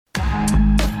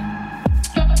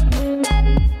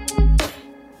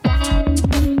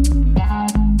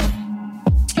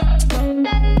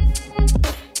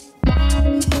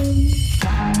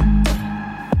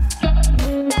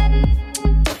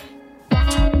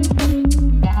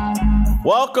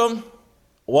Welcome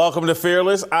to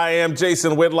Fearless. I am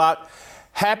Jason Whitlock.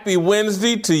 Happy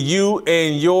Wednesday to you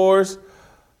and yours.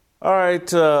 All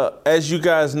right, as you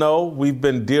guys know, we've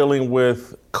been dealing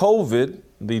with COVID,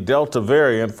 the Delta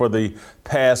variant, for the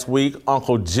past week.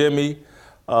 Uncle Jimmy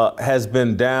has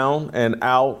been down and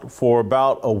out for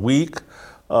about a week.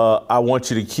 I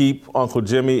want you to keep Uncle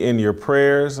Jimmy in your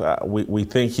prayers. We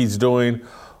think he's doing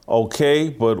okay,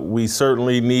 but we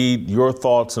certainly need your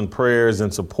thoughts and prayers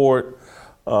and support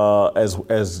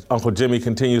as Uncle Jimmy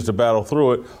continues to battle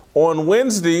through it. On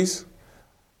Wednesdays,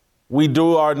 we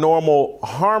do our normal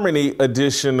Harmony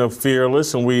edition of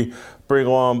Fearless, and we bring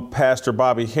on Pastor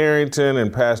Bobby Harrington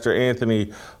and Pastor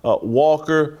Anthony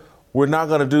Walker. We're not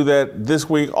going to do that this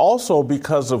week also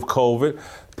because of COVID.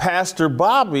 Pastor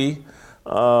Bobby,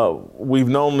 we've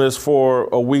known this for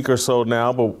a week or so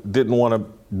now, but didn't want to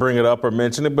bring it up or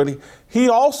mention it, but he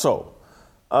also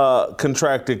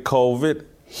contracted COVID.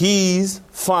 He's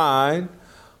fine,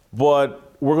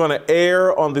 but we're going to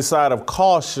err on the side of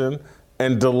caution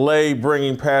and delay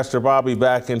bringing Pastor Bobby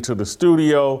back into the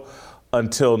studio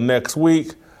until next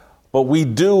week. But we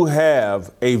do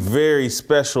have a very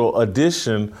special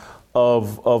edition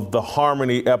of the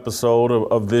Harmony episode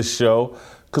of this show,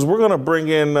 because we're going to bring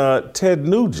in Ted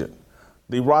Nugent,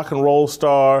 the rock and roll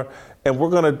star, and we're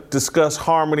going to discuss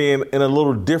harmony in a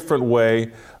little different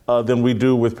way than we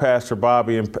do with Pastor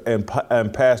Bobby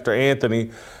and Pastor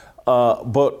Anthony,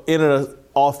 but in an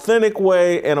authentic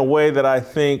way, in a way that I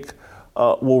think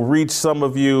will reach some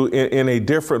of you in a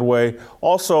different way.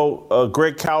 Also,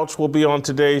 Greg Couch will be on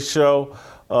today's show.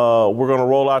 We're going to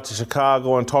roll out to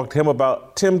Chicago and talk to him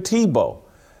about Tim Tebow.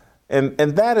 And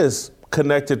that is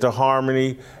connected to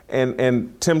harmony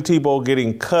and Tim Tebow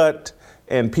getting cut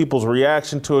and people's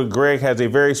reaction to it. Greg has a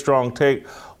very strong take.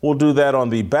 We'll do that on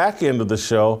the back end of the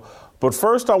show. But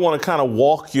first, I want to kind of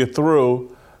walk you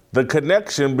through the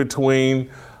connection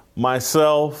between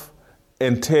myself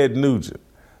and Ted Nugent.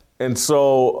 And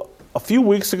so a few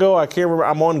weeks ago, I can't remember,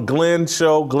 I'm on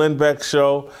Glenn Beck's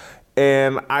show,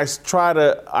 and I start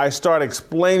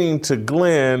explaining to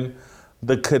Glenn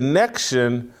the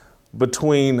connection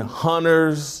between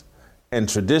hunters and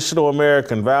traditional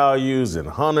American values and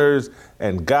hunters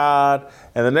and God.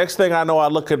 And the next thing I know, I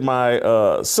look at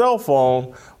my cell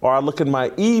phone or I look at my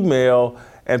email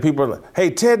and people are like, hey,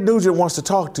 Ted Nugent wants to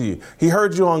talk to you. He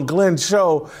heard you on Glenn's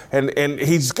show and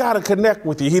he's got to connect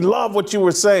with you. He loved what you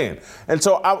were saying. And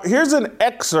so here's an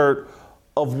excerpt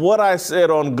of what I said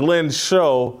on Glenn's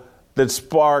show that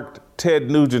sparked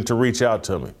Ted Nugent to reach out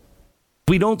to me.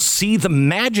 We don't see the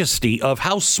majesty of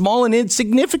how small and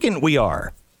insignificant we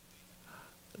are.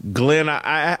 Glenn,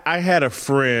 I had a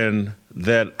friend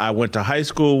that I went to high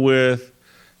school with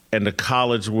and to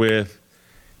college with.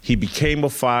 He became a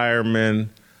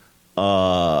fireman.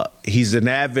 He's an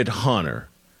avid hunter.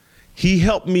 He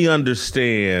helped me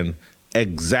understand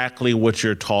exactly what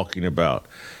you're talking about.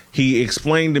 He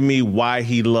explained to me why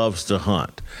he loves to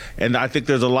hunt. And I think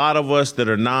there's a lot of us that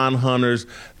are non-hunters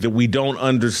that we don't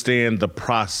understand the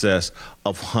process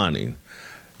of hunting.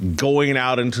 Going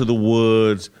out into the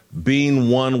woods, being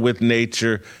one with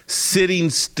nature,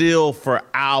 sitting still for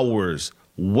hours,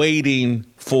 waiting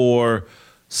for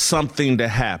something to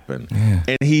happen. Yeah.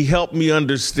 And he helped me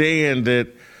understand that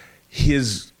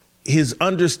his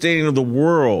understanding of the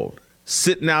world,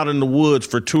 sitting out in the woods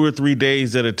for 2 or 3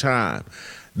 days at a time,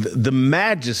 the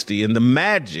majesty and the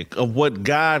magic of what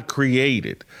God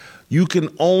created, you can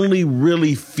only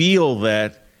really feel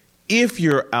that if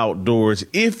you're outdoors,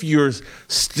 if you're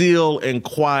still and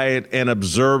quiet and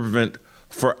observant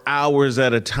for hours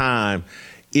at a time.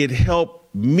 It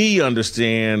helped me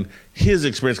understand his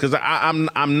experience, because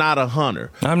I'm not a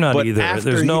hunter. I'm not either.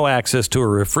 There's no access to a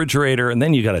refrigerator, and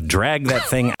then you got to drag that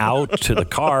thing out to the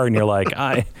car, and you're like,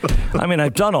 I mean,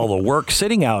 I've done all the work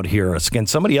sitting out here. Can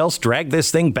somebody else drag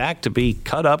this thing back to be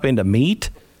cut up into meat?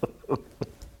 All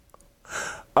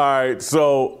right,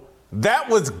 so that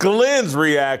was Glenn's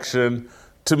reaction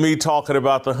to me talking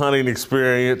about the hunting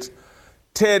experience.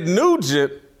 Ted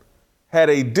Nugent had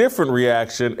a different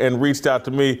reaction and reached out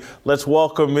to me. Let's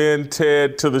welcome in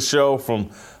Ted to the show from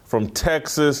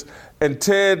Texas. And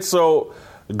Ted, so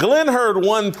Glenn heard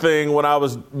one thing when I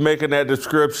was making that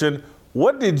description.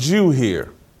 What did you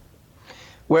hear?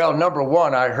 Well, number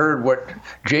one, I heard what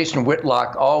Jason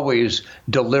Whitlock always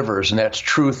delivers, and that's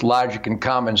truth, logic, and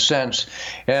common sense.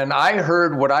 And I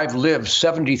heard what I've lived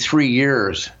 73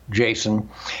 years, Jason.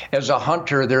 As a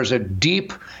hunter, there's a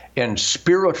deep and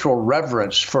spiritual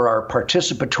reverence for our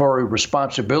participatory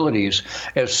responsibilities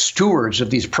as stewards of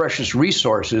these precious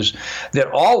resources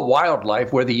that all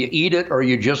wildlife, whether you eat it or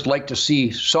you just like to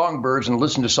see songbirds and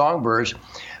listen to songbirds,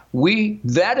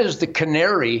 that is the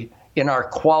canary in our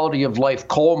quality of life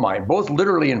coal mine, both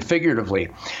literally and figuratively.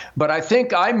 But I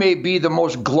think I may be the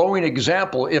most glowing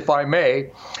example, if I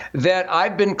may, that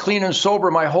I've been clean and sober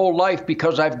my whole life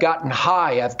because I've gotten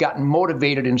high, I've gotten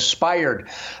motivated, inspired,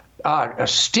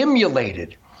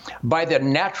 stimulated by the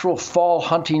natural fall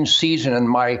hunting season and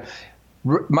my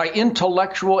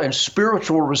intellectual and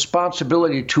spiritual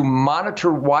responsibility to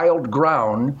monitor wild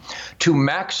ground, to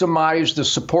maximize the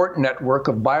support network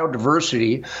of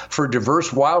biodiversity for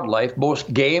diverse wildlife,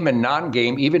 both game and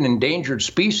non-game, even endangered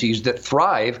species that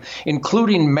thrive,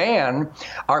 including man.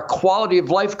 Our quality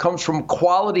of life comes from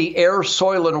quality air,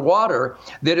 soil, and water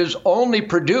that is only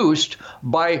produced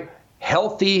by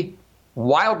healthy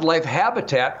wildlife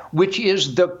habitat, which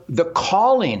is the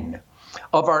calling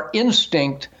of our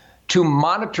instinct to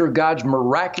monitor God's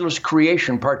miraculous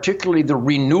creation, particularly the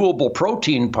renewable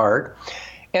protein part,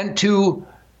 and to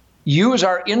use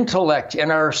our intellect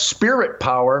and our spirit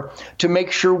power to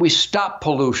make sure we stop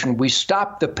pollution, we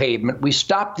stop the pavement, we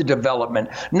stop the development,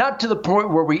 not to the point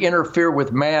where we interfere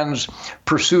with man's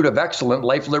pursuit of excellent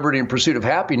life, liberty, and pursuit of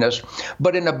happiness,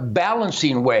 but in a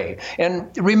balancing way. And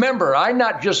remember, I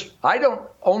don't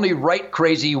only write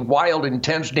crazy, wild,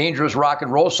 intense, dangerous rock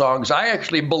and roll songs. I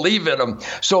actually believe in them.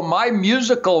 So my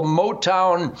musical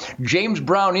Motown, James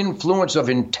Brown influence of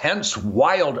intense,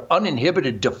 wild,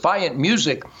 uninhibited, defiant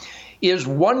music is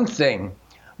one thing,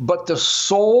 but the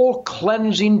soul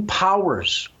cleansing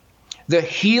powers, the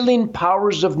healing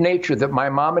powers of nature that my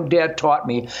mom and dad taught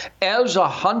me as a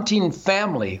hunting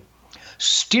family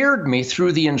steered me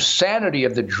through the insanity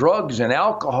of the drugs and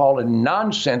alcohol and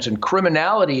nonsense and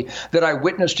criminality that I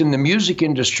witnessed in the music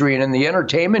industry and in the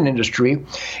entertainment industry.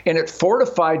 And it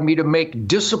fortified me to make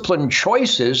disciplined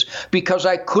choices because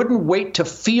I couldn't wait to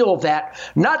feel that,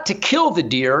 not to kill the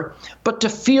deer, but to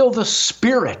feel the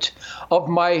spirit of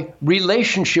my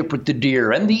relationship with the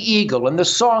deer and the eagle and the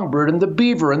songbird and the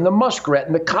beaver and the muskrat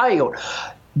and the coyote.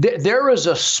 There is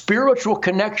a spiritual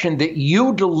connection that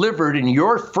you delivered, and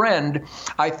your friend,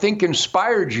 I think,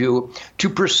 inspired you to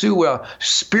pursue a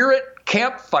spirit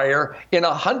campfire in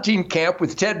a hunting camp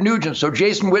with Ted Nugent. So,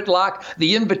 Jason Whitlock,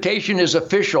 the invitation is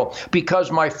official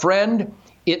because, my friend,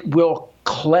 it will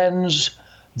cleanse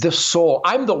the soul.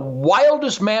 I'm the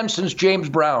wildest man since James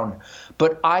Brown,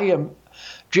 but I am,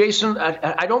 Jason,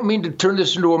 I don't mean to turn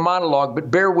this into a monologue, but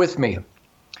bear with me.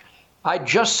 I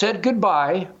just said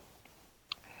goodbye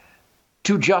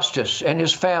to Justice and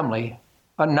his family,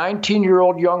 a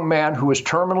 19-year-old young man who is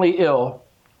terminally ill,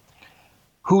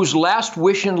 whose last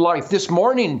wish in life, this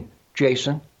morning,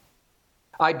 Jason,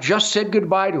 I just said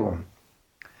goodbye to him.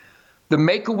 The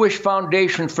Make-A-Wish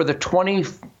Foundation for the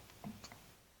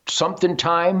 20-something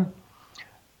time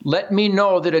let me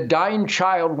know that a dying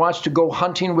child wants to go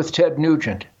hunting with Ted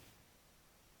Nugent.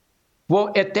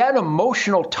 Well, at that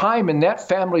emotional time in that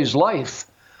family's life,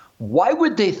 why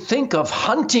would they think of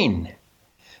hunting?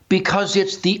 Because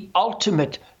it's the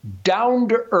ultimate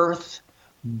down-to-earth,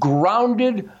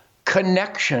 grounded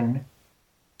connection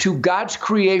to God's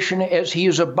creation as he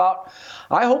is about,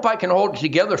 I hope I can hold it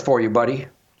together for you, buddy,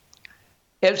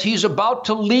 as he's about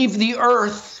to leave the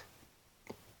earth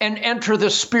and enter the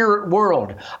spirit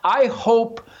world. I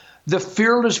hope the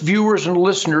fearless viewers and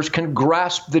listeners can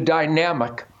grasp the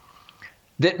dynamic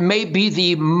that may be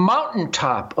the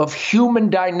mountaintop of human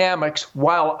dynamics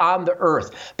while on the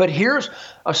earth. But here's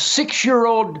a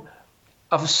 7-year-old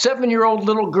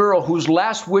little girl whose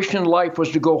last wish in life was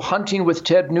to go hunting with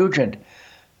Ted Nugent.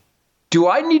 Do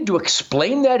I need to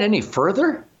explain that any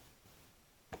further?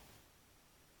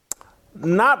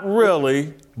 Not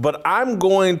really, but I'm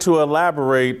going to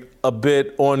elaborate a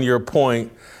bit on your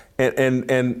point,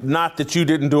 and not that you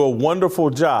didn't do a wonderful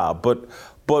job, but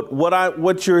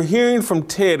what you're hearing from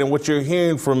Ted and what you're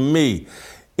hearing from me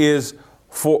is,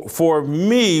 for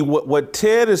me, what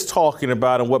Ted is talking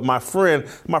about, and what my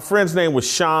friend's name was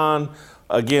Sean.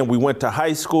 Again, we went to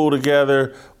high school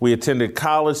together. We attended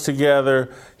college together.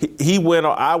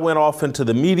 I went off into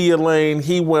the media lane.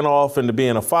 He went off into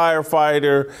being a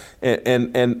firefighter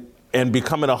and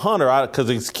becoming a hunter. Because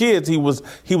as kids, he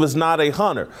was not a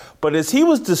hunter. But as he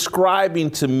was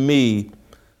describing to me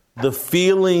the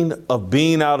feeling of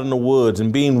being out in the woods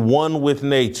and being one with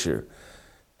nature,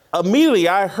 immediately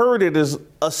I heard it as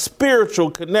a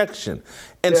spiritual connection.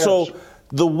 And so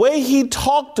the way he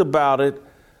talked about it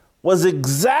was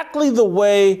exactly the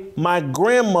way my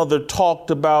grandmother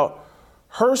talked about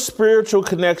her spiritual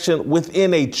connection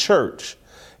within a church.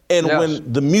 And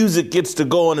when the music gets to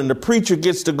going and the preacher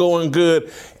gets to going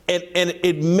good, and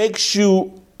it makes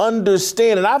you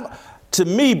understand. And to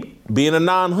me, being a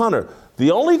non-hunter,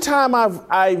 the only time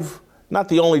not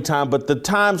the only time, but the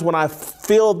times when I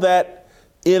feel that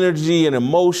energy and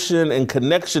emotion and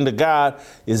connection to God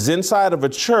is inside of a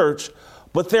church.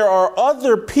 But there are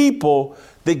other people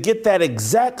that get that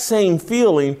exact same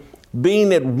feeling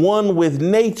being at one with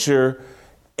nature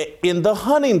in the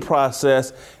hunting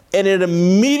process. And it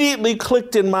immediately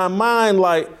clicked in my mind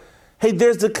like, hey,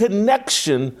 there's a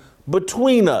connection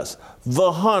between us,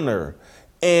 the hunter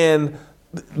and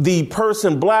the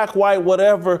person, black, white,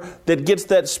 whatever, that gets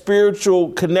that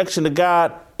spiritual connection to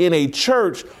God in a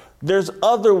church. There's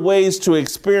other ways to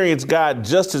experience God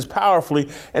just as powerfully.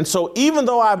 And so even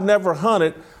though I've never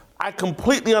hunted, I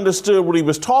completely understood what he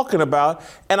was talking about,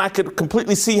 and I could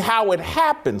completely see how it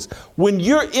happens. When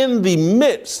you're in the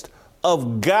midst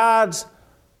of God's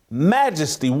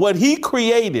majesty, what he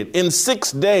created in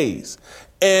 6 days,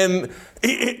 and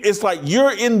it's like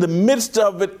you're in the midst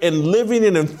of it and living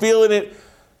it and feeling it,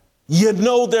 you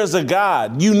know there's a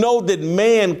God. You know that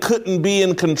man couldn't be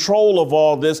in control of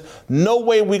all this. No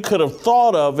way we could have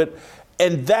thought of it.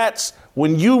 And that's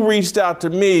when you reached out to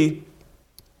me.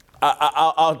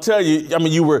 I'll tell you, I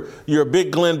mean, you're a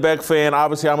big Glenn Beck fan.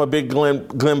 Obviously, I'm a big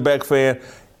Glenn Beck fan.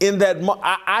 In that,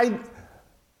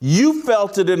 you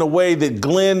felt it in a way that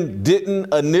Glenn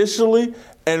didn't initially,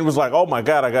 and it was like, oh my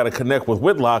God, I got to connect with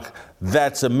Whitlock.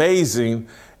 That's amazing.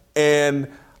 And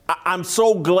I'm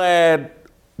so glad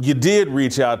you did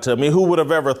reach out to me. Who would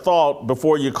have ever thought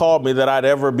before you called me that I'd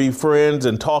ever be friends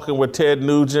and talking with Ted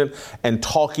Nugent and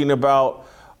talking about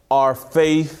our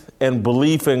faith and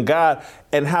belief in God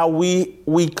and how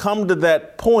we come to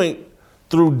that point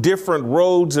through different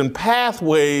roads and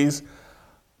pathways,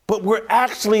 but we're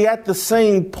actually at the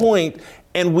same point,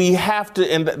 and we have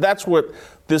to, and that's what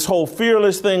this whole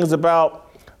fearless thing is about.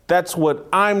 That's what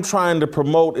I'm trying to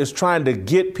promote, is trying to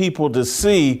get people to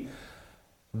see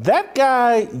that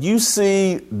guy you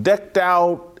see decked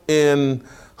out in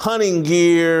hunting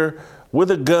gear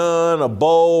with a gun, a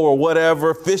bow or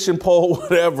whatever, fishing pole,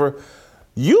 whatever.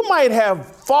 You might have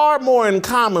far more in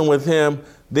common with him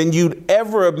than you'd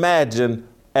ever imagine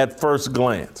at first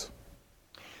glance.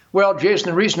 Well, Jason,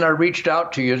 the reason I reached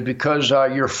out to you is because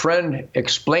your friend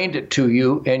explained it to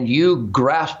you and you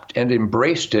grasped and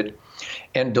embraced it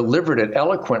and delivered it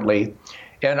eloquently.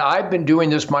 And I've been doing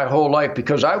this my whole life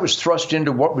because I was thrust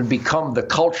into what would become the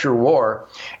culture war.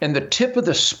 And the tip of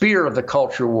the spear of the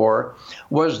culture war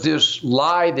was this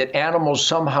lie that animals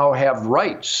somehow have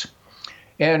rights.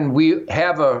 And we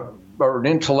have an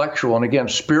intellectual and, again,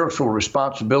 spiritual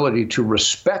responsibility to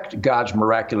respect God's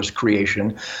miraculous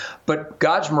creation. But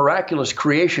God's miraculous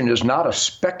creation is not a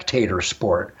spectator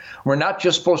sport. We're not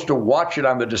just supposed to watch it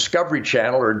on the Discovery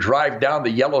Channel or drive down the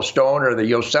Yellowstone or the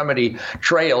Yosemite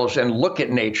trails and look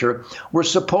at nature. We're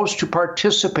supposed to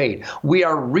participate. We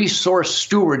are resource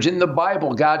stewards. In the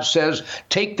Bible, God says,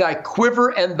 take thy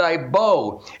quiver and thy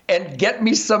bow and get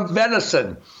me some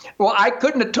venison. Well, I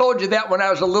couldn't have told you that when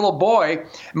I was a little boy.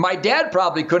 My dad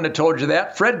probably couldn't have told you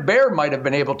that. Fred Bear might have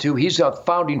been able to. He's a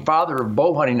founding father of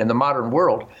bow hunting in the modern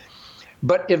world.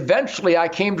 But eventually I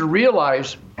came to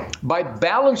realize by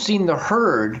balancing the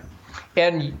herd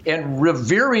and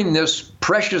revering this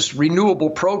precious renewable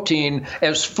protein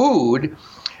as food,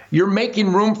 you're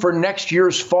making room for next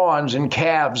year's fawns and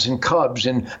calves and cubs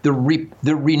and the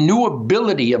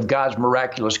renewability of God's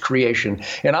miraculous creation.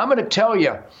 And I'm going to tell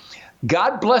you,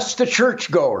 God bless the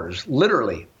churchgoers,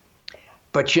 literally.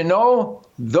 But you know,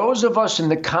 those of us in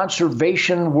the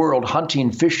conservation world,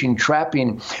 hunting, fishing,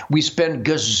 trapping, we spend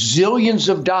gazillions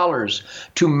of dollars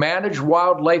to manage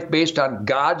wildlife based on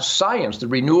God's science, the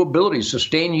renewability,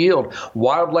 sustained yield,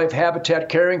 wildlife habitat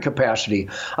carrying capacity.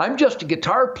 I'm just a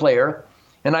guitar player,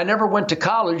 and I never went to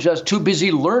college. I was too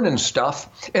busy learning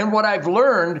stuff. And what I've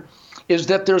learned is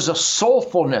that there's a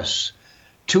soulfulness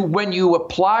to when you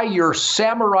apply your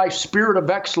samurai spirit of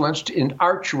excellence in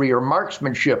archery or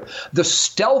marksmanship, the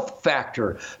stealth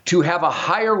factor to have a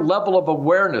higher level of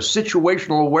awareness,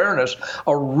 situational awareness,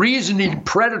 a reasoning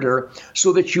predator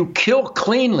so that you kill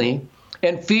cleanly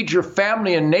and feed your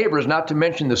family and neighbors, not to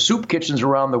mention the soup kitchens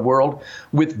around the world,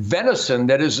 with venison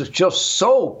that is just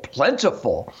so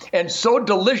plentiful and so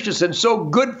delicious and so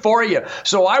good for you.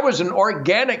 So I was an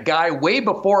organic guy way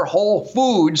before Whole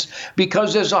Foods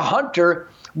because as a hunter,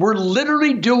 we're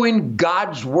literally doing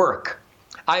God's work.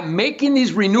 I'm making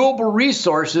these renewable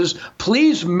resources.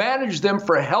 Please manage them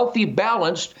for healthy,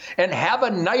 balanced, and have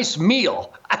a nice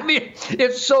meal. I mean,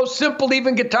 it's so simple,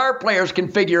 even guitar players can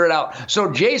figure it out.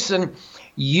 So, Jason,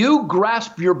 you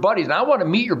grasp your buddies. And I want to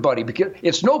meet your buddy because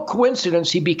it's no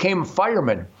coincidence he became a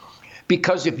fireman.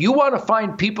 Because if you want to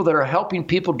find people that are helping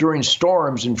people during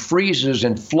storms and freezes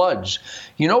and floods,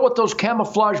 you know what those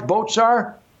camouflage boats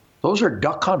are? Those are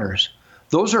duck hunters.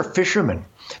 Those are fishermen.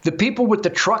 The people with the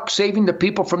truck saving the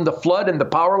people from the flood and the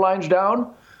power lines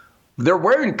down, they're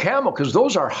wearing camo because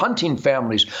those are hunting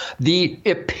families. The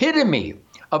epitome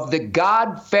of the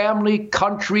God, family,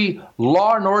 country,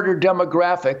 law and order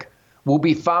demographic will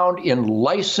be found in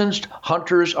licensed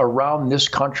hunters around this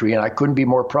country. And I couldn't be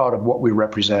more proud of what we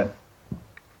represent.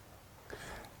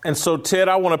 And so, Ted,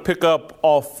 I want to pick up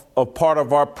off a part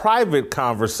of our private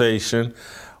conversation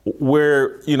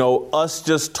where, you know, us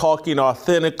just talking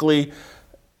authentically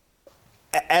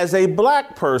as a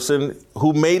black person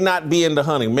who may not be into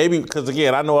hunting, maybe because,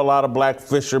 again, I know a lot of black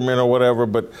fishermen or whatever,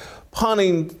 but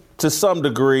hunting to some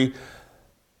degree,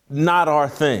 not our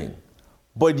thing.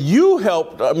 But you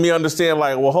helped me understand,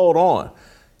 like, well, hold on.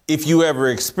 If you ever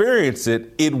experience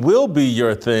it, it will be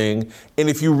your thing. And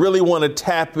if you really want to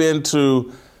tap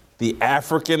into the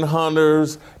African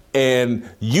hunters, and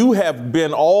you have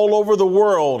been all over the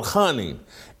world hunting,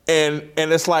 and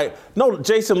it's like, no,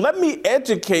 Jason, let me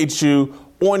educate you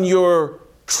on your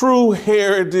true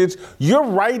heritage. You're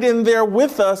right in there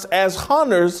with us as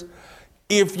hunters.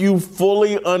 If you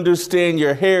fully understand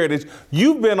your heritage,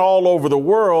 you've been all over the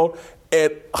world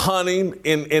at hunting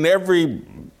in every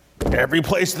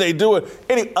place they do it.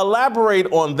 Anyway, elaborate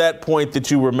on that point that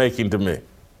you were making to me.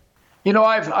 You know,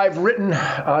 I've written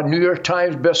New York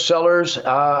Times bestsellers.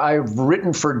 I've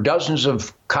written for dozens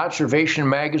of conservation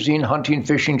magazine, hunting,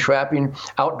 fishing, trapping,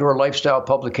 outdoor lifestyle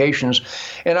publications.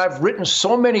 And I've written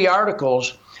so many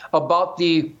articles about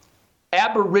the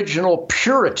aboriginal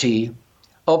purity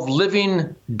of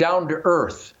living down to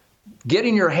earth,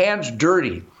 getting your hands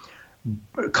dirty,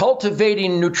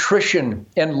 cultivating nutrition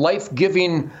and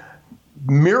life-giving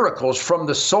miracles from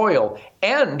the soil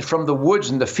and from the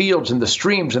woods and the fields and the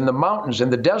streams and the mountains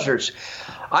and the deserts.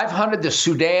 I've hunted the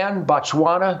Sudan,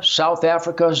 Botswana, South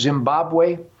Africa,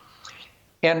 Zimbabwe.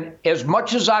 And as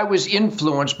much as I was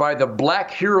influenced by the black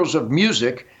heroes of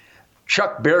music,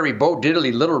 Chuck Berry, Bo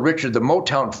Diddley, Little Richard, the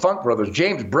Motown Funk Brothers,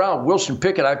 James Brown, Wilson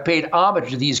Pickett, I've paid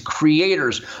homage to these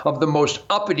creators of the most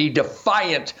uppity,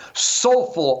 defiant,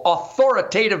 soulful,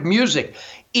 authoritative music,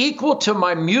 equal to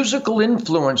my musical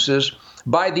influences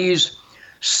by these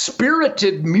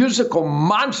spirited musical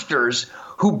monsters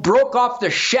who broke off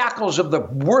the shackles of the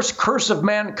worst curse of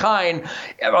mankind,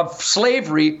 of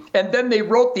slavery, and then they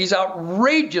wrote these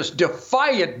outrageous,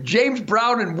 defiant James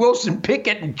Brown and Wilson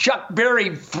Pickett and Chuck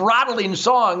Berry throttling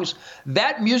songs.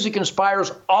 That music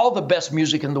inspires all the best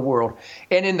music in the world.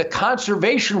 And in the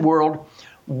conservation world,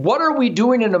 what are we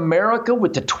doing in America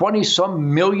with the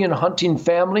 20-some million hunting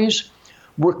families?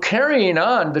 We're carrying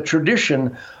on the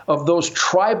tradition of those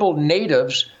tribal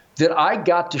natives that I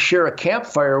got to share a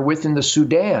campfire with in the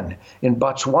Sudan, in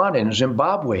Botswana, in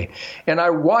Zimbabwe. And I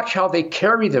watch how they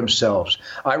carry themselves.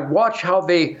 I watch how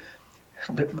they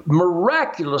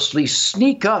miraculously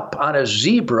sneak up on a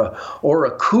zebra or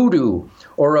a kudu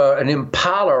or an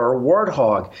impala or a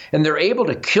warthog. And they're able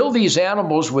to kill these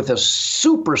animals with a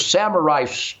super samurai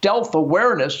stealth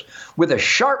awareness with a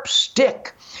sharp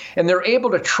stick. And they're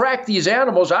able to track these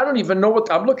animals. I don't even know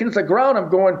what, I'm looking at the ground. I'm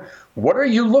going, what are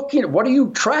you looking at? What are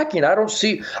you tracking? I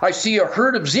see a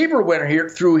herd of zebra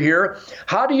went through here.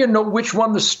 How do you know which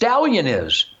one the stallion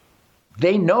is?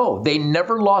 They know. They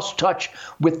never lost touch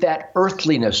with that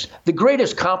earthliness. The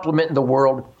greatest compliment in the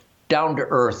world, down to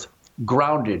earth,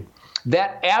 grounded.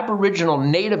 That Aboriginal,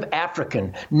 Native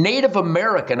African, Native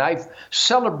American. I've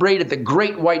celebrated the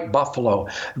great white buffalo,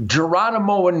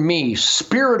 Geronimo and me,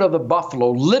 spirit of the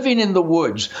buffalo, living in the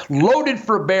woods, loaded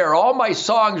for bear. All my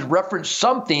songs reference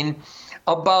something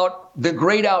about the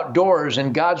great outdoors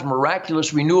and God's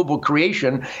miraculous renewable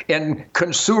creation and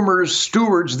consumers,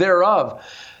 stewards thereof.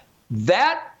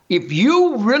 That, if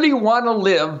you really want to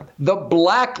live the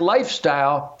black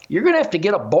lifestyle, you're going to have to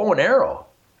get a bow and arrow.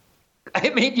 I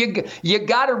mean, you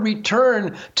got to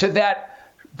return to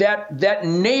that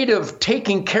native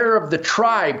taking care of the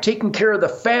tribe, taking care of the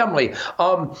family.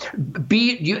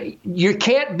 You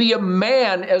can't be a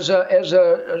man as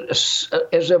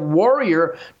a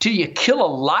warrior till you kill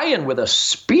a lion with a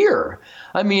spear.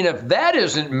 I mean, if that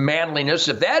isn't manliness,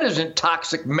 if that isn't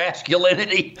toxic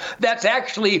masculinity, that's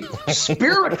actually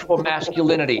spiritual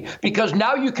masculinity, because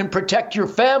now you can protect your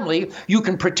family, you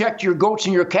can protect your goats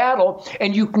and your cattle,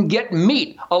 and you can get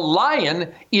meat. A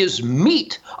lion is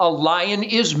meat. A lion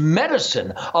is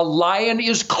medicine. A lion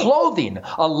is clothing.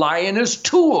 A lion is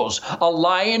tools. A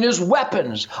lion is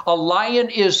weapons. A lion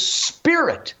is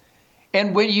spirit.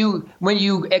 And when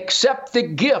you accept the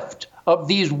gift of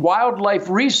these wildlife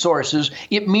resources,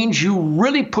 it means you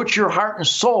really put your heart and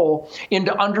soul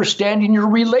into understanding your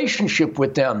relationship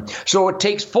with them. So it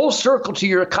takes full circle to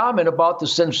your comment about the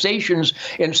sensations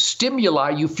and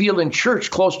stimuli you feel in church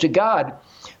close to God.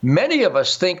 Many of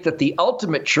us think that the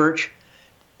ultimate church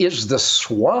is the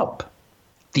swamp.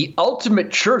 The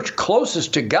ultimate church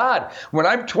closest to God. When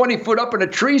I'm 20 foot up in a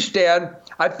tree stand,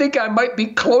 I think I might be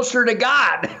closer to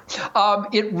God.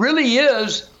 It really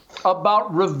is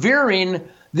about revering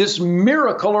this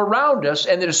miracle around us,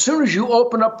 and that as soon as you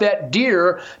open up that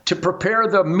deer to prepare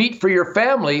the meat for your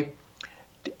family,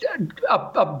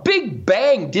 a big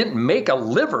bang didn't make a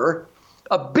liver.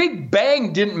 A big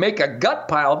bang didn't make a gut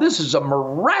pile. This is a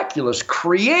miraculous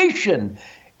creation,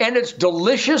 and it's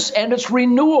delicious and it's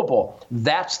renewable.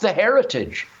 That's the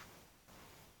heritage.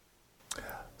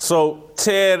 So,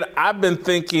 Ted, I've been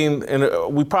thinking,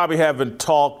 and we probably haven't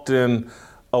talked in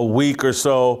a week or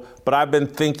so, but I've been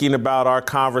thinking about our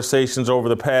conversations over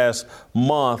the past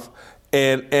month,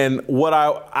 and what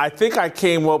I think I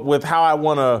came up with how I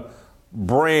want to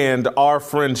brand our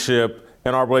friendship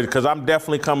and our relationship, because I'm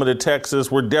definitely coming to Texas.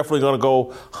 We're definitely going to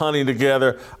go hunting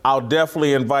together. I'll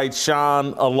definitely invite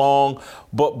Sean along.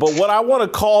 But what I want to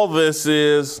call this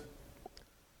is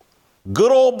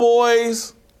good old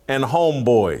boys and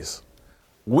homeboys.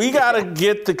 We got to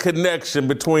get the connection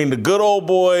between the good old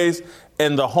boys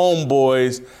and the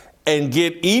homeboys and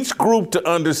get each group to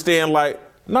understand, like,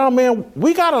 no, man,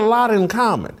 we got a lot in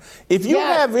common. If you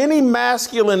have any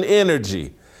masculine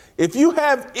energy, if you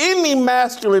have any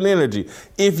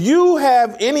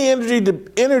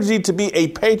energy to be a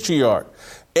patriarch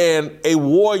and a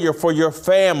warrior for your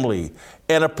family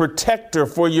and a protector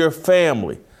for your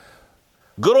family,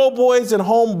 good old boys and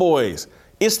homeboys,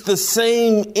 it's the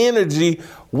same energy.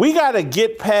 We got to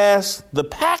get past the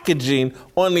packaging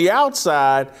on the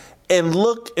outside and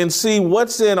look and see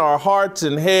what's in our hearts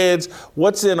and heads,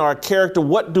 what's in our character,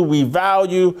 what do we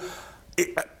value.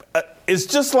 It's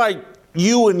just like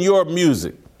you and your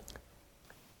music.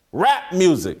 Rap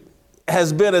music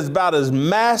has been about as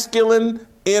masculine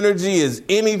energy as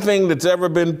anything that's ever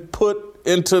been put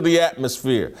into the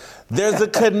atmosphere. There's a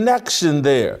connection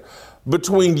there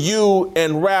between you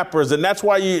and rappers, and that's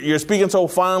why you're speaking so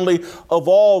fondly of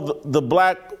all the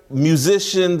black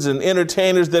musicians and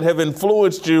entertainers that have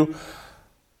influenced you.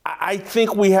 I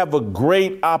think we have a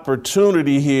great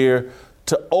opportunity here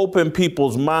to open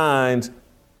people's minds.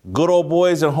 Good old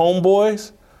boys and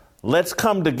homeboys, let's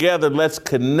come together, let's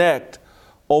connect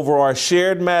over our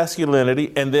shared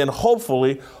masculinity and then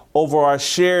hopefully over our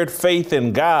shared faith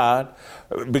in God.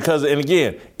 Because, and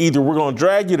again, either we're going to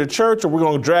drag you to church or we're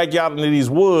going to drag you out into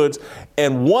these woods,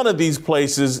 and one of these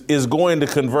places is going to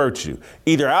convert you.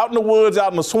 Either out in the woods,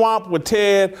 out in the swamp with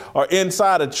Ted, or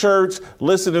inside a church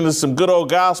listening to some good old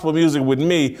gospel music with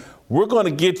me. We're going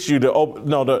to get you to open.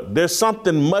 No, there's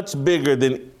something much bigger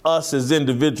than us as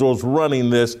individuals running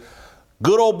this.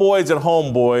 Good old boys and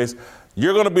homeboys.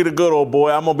 You're going to be the good old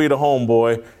boy. I'm going to be the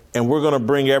homeboy, and we're going to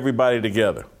bring everybody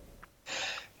together.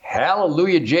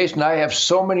 Hallelujah, Jason. I have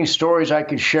so many stories I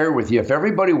could share with you. If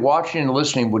everybody watching and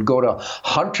listening would go to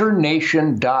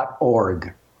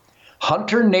hunternation.org.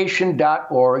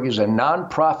 HunterNation.org is a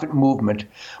nonprofit movement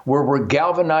where we're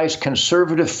galvanized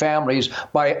conservative families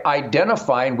by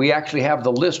identifying, we actually have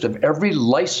the list of every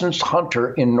licensed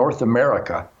hunter in North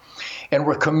America. And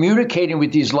we're communicating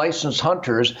with these licensed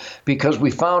hunters because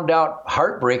we found out,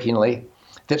 heartbreakingly,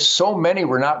 that so many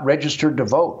were not registered to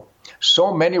vote.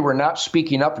 So many were not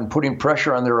speaking up and putting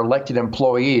pressure on their elected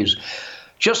employees.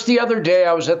 Just the other day,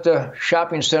 I was at the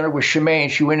shopping center with Shemaine.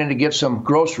 She went in to get some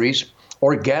groceries,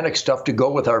 organic stuff to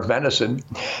go with our venison.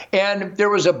 And there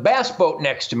was a bass boat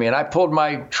next to me. And I pulled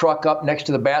my truck up next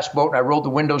to the bass boat and I rolled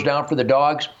the windows down for the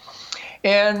dogs.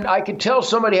 And I could tell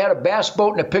somebody had a bass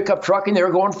boat and a pickup truck and they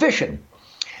were going fishing.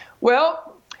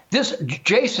 Well,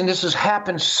 Jason, this has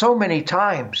happened so many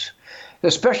times,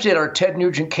 especially at our Ted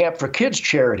Nugent Camp for Kids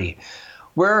charity,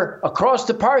 where across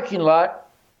the parking lot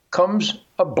comes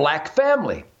a black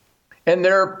family. And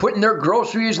they're putting their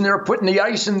groceries and they're putting the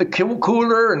ice in the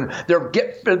cooler and they're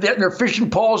getting their fishing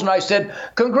poles. And I said,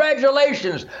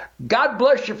 congratulations. God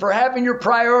bless you for having your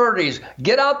priorities.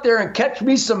 Get out there and catch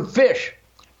me some fish.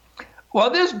 Well,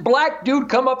 this black dude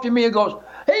come up to me and goes,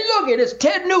 "Hey, look, it's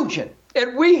Ted Nugent."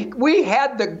 And we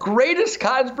had the greatest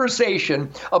conversation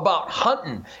about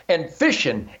hunting and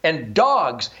fishing and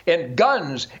dogs and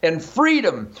guns and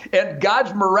freedom and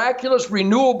God's miraculous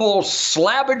renewable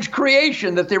slabbage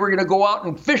creation that they were going to go out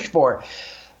and fish for.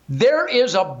 There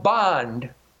is a bond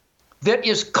that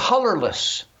is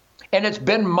colorless. And it's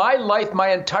been my life,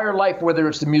 my entire life, whether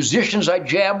it's the musicians I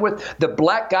jam with, the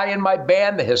black guy in my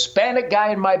band, the Hispanic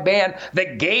guy in my band, the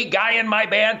gay guy in my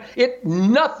band.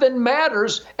 Nothing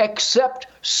matters except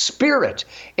spirit.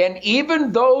 And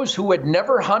even those who had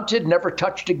never hunted, never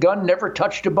touched a gun, never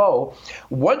touched a bow,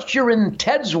 once you're in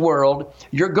Ted's world,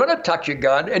 you're going to touch a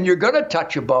gun and you're going to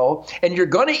touch a bow and you're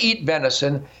going to eat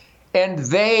venison. And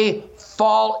they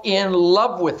fall in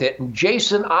love with it. And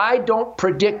Jason, I don't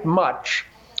predict much,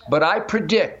 but I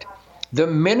predict the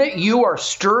minute you are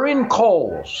stirring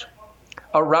coals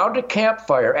around a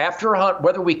campfire after a hunt,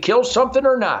 whether we kill something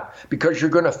or not, because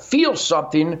you're going to feel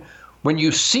something when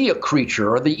you see a creature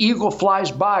or the eagle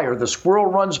flies by or the squirrel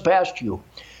runs past you.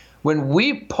 When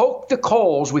we poke the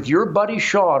coals with your buddy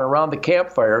Sean around the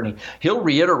campfire, and he'll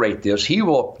reiterate this, he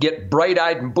will get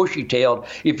bright-eyed and bushy-tailed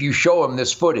if you show him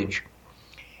this footage.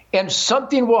 And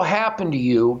something will happen to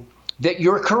you that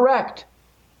you're correct.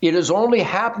 It has only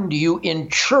happened to you in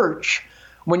church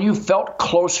when you felt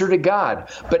closer to God.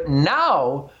 But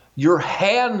now you're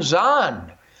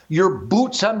hands-on, you're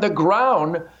boots on the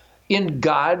ground in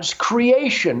God's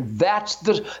creation. That's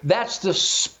the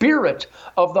spirit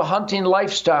of the hunting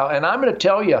lifestyle. And I'm going to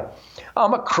tell you,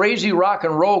 I'm a crazy rock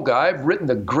and roll guy. I've written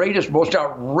the greatest, most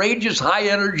outrageous,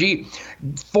 high-energy,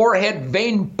 forehead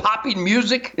vein-popping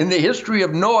music in the history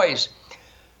of noise.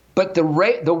 But the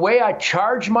way I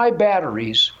charge my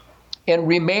batteries and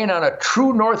remain on a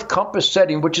true North Compass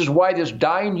setting, which is why this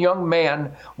dying young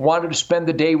man wanted to spend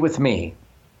the day with me.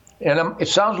 And it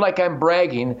sounds like I'm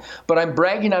bragging, but I'm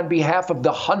bragging on behalf of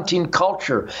the hunting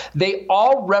culture. They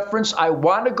all reference, I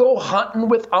want to go hunting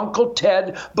with Uncle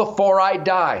Ted before I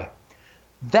die.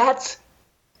 That's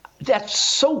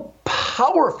so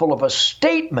powerful of a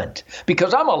statement,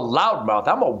 because I'm a loudmouth.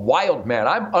 I'm a wild man.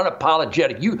 I'm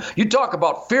unapologetic. You talk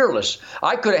about fearless.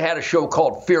 I could have had a show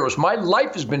called Fearless. My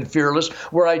life has been fearless,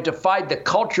 where I defied the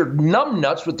cultured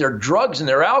numbnuts with their drugs and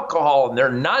their alcohol and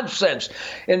their nonsense.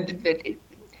 And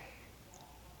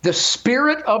the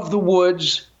spirit of the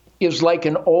woods is like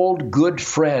an old good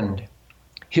friend.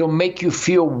 He'll make you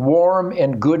feel warm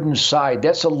and good inside.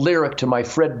 That's a lyric to my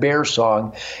Fred Bear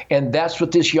song. And that's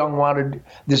what this young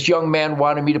man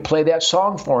wanted me to play that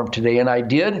song for him today. And I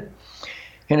did.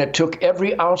 And it took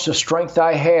every ounce of strength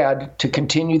I had to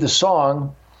continue the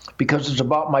song, because it's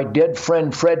about my dead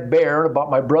friend Fred Bear, about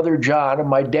my brother John and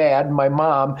my dad and my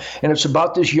mom. And it's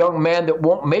about this young man that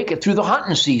won't make it through the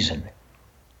hunting season.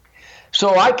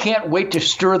 So I can't wait to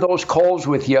stir those coals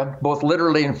with you, both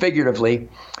literally and figuratively,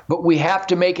 but we have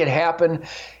to make it happen.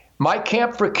 My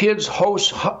Camp for Kids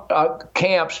hosts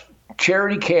camps,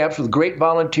 charity camps with great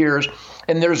volunteers,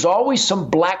 and there's always some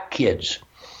black kids.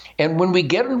 And when we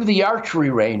get them to the archery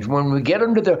range, when we get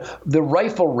them to the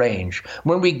rifle range,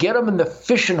 when we get them in the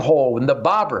fishing hole and the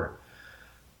bobber,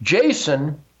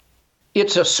 Jason,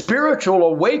 it's a spiritual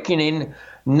awakening,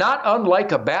 not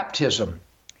unlike a baptism.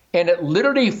 And it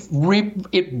literally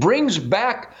it brings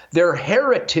back their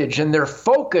heritage and their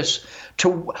focus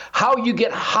to how you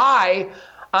get high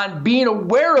on being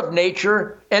aware of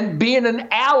nature and being an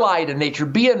ally to nature,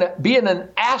 being an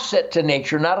asset to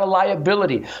nature, not a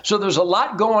liability. So there's a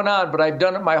lot going on, but I've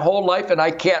done it my whole life, and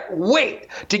I can't wait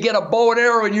to get a bow and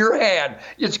arrow in your hand.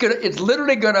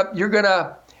 You're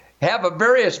gonna have a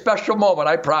very special moment,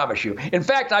 I promise you. In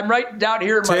fact, I'm right down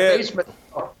here in my basement.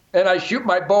 And I shoot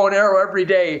my bow and arrow every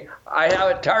day. I have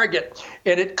a target,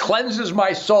 and it cleanses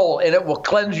my soul, and it will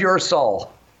cleanse your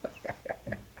soul.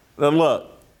 Now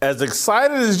look, as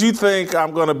excited as you think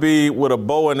I'm going to be with a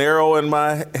bow and arrow in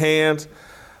my hands,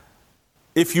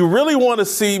 if you really want to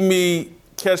see me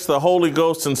catch the Holy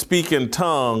Ghost and speak in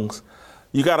tongues,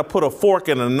 you got to put a fork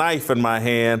and a knife in my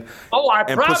hand.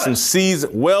 And promise. Put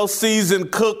some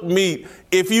well-seasoned cooked meat.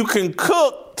 If you can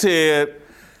cook, Ted,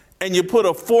 and you put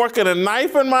a fork and a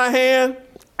knife in my hand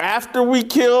after we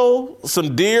kill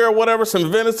some deer or whatever,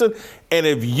 some venison, and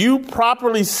if you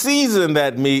properly season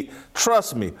that meat,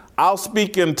 trust me, I'll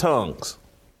speak in tongues.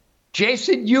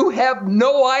 Jason, you have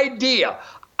no idea.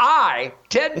 I,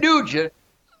 Ted Nugent,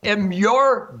 am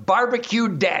your barbecue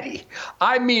daddy.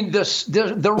 I mean,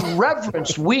 the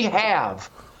reverence we have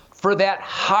for that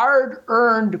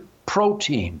hard-earned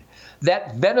protein,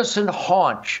 that venison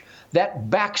haunch, that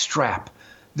backstrap,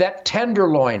 that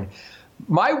tenderloin.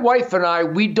 My wife and I,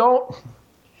 we don't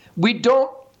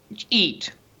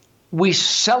eat we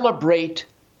celebrate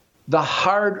the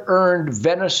hard-earned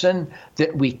venison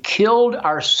that we killed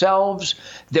ourselves,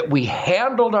 that we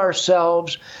handled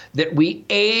ourselves, that we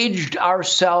aged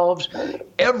ourselves.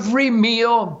 Every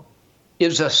meal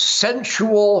is a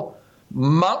sensual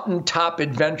mountaintop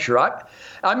adventure.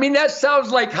 I mean, that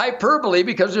sounds like hyperbole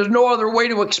because there's no other way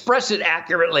to express it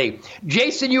accurately.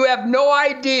 Jason, you have no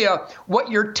idea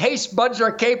what your taste buds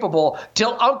are capable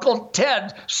till Uncle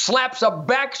Ted slaps a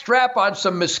backstrap on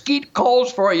some mesquite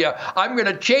coals for you. I'm going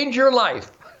to change your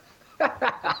life.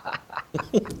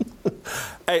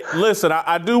 Hey, listen,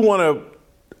 I do want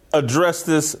to address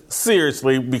this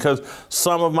seriously because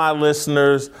some of my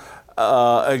listeners,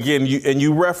 again,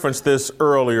 you referenced this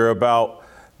earlier about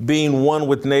being one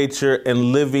with nature and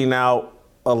living out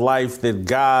a life that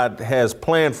God has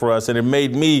planned for us. And it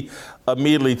made me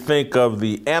immediately think of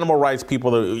the animal rights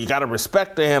people that you got to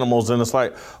respect the animals. And it's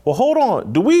like, well, hold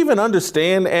on. Do we even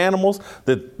understand animals,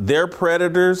 that they're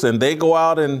predators and they go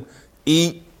out and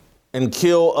eat and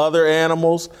kill other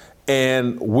animals?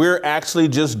 And we're actually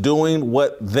just doing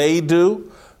what they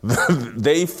do.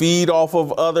 They feed off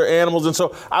of other animals. And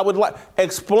so I would like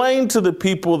explain to the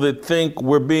people that think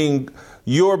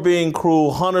you're being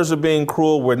cruel, hunters are being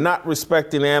cruel, we're not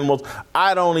respecting animals.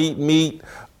 I don't eat meat,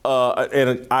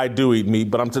 and I do eat meat,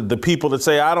 but I'm to the people that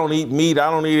say, I don't eat meat, I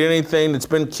don't eat anything that's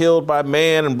been killed by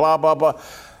man and blah, blah, blah.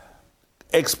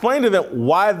 Explain to them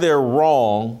why they're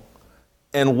wrong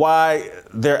and why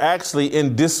they're actually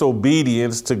in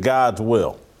disobedience to God's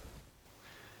will.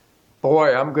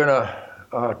 Boy, I'm going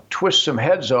to twist some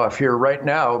heads off here right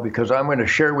now because I'm going to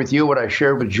share with you what I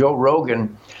shared with Joe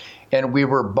Rogan. And we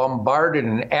were bombarded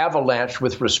and avalanched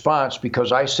with response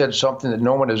because I said something that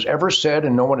no one has ever said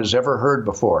and no one has ever heard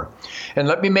before. And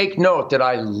let me make note that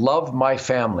I love my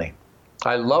family.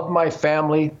 I love my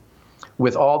family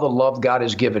with all the love God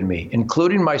has given me,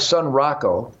 including my son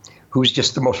Rocco, who's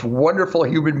just the most wonderful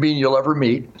human being you'll ever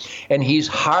meet. And he's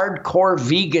hardcore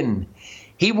vegan.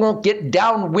 He won't get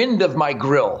downwind of my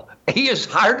grill. He is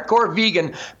hardcore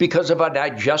vegan because of a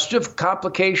digestive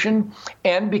complication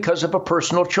and because of a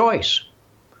personal choice.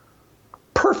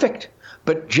 Perfect.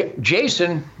 But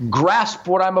Jason, grasp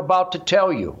what I'm about to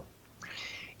tell you.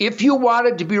 If you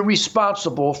wanted to be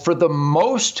responsible for the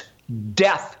most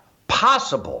death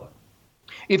possible,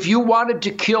 if you wanted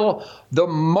to kill the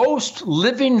most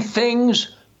living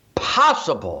things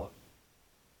possible,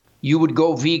 you would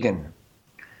go vegan.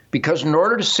 Because in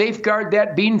order to safeguard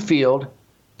that bean field,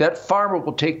 that farmer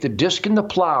will take the disc and the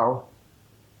plow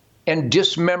and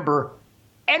dismember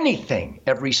anything,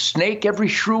 every snake, every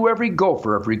shrew, every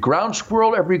gopher, every ground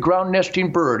squirrel, every ground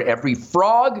nesting bird, every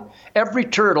frog, every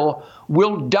turtle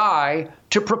will die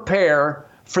to prepare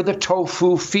for the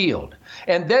tofu field.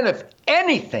 And then if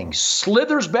anything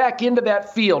slithers back into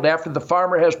that field after the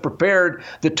farmer has prepared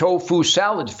the tofu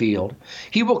salad field,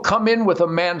 he will come in with a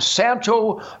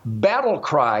Monsanto battle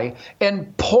cry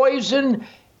and poison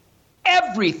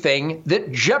everything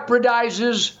that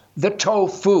jeopardizes the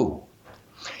tofu.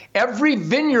 Every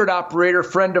vineyard operator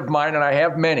friend of mine, and I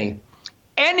have many,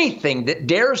 anything that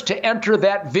dares to enter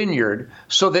that vineyard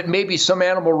so that maybe some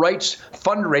animal rights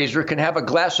fundraiser can have a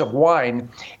glass of wine,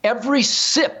 every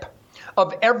sip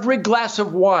of every glass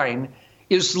of wine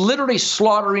is literally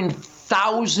slaughtering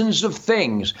thousands of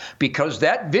things, because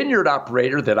that vineyard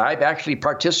operator that I've actually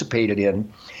participated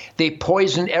in, they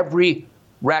poison every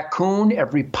raccoon,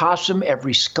 every possum,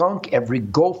 every skunk, every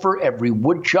gopher, every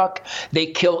woodchuck. They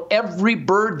kill every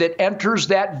bird that enters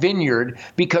that vineyard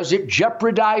because it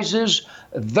jeopardizes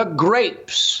the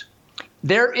grapes.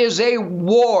 There is a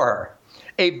war,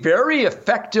 a very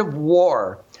effective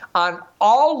war on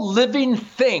all living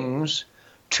things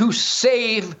to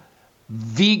save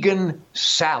vegan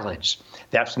salads.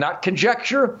 That's not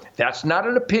conjecture. That's not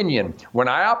an opinion. When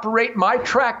I operate my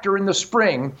tractor in the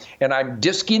spring and I'm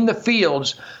disking the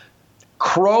fields,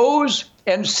 crows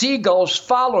and seagulls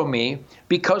follow me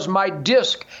because my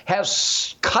disc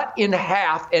has cut in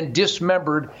half and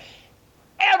dismembered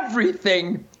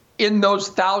everything in those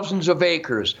thousands of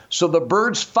acres. So the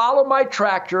birds follow my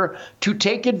tractor to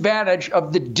take advantage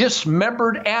of the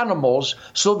dismembered animals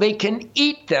so they can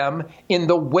eat them in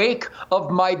the wake of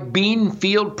my bean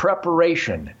field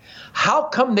preparation. How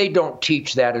come they don't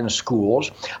teach that in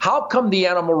schools? How come the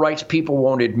animal rights people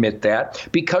won't admit that?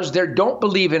 Because they don't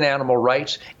believe in animal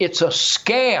rights. It's a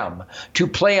scam to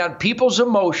play on people's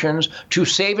emotions to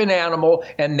save an animal,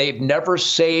 and they've never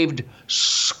saved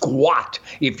squat.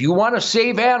 If you want to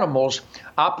save animals,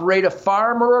 operate a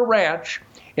farm or a ranch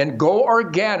and go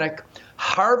organic.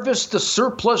 Harvest the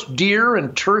surplus deer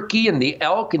and turkey and the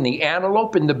elk and the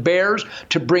antelope and the bears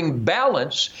to bring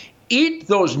balance eat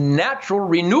those natural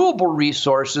renewable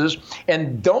resources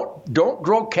and don't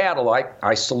grow cattle.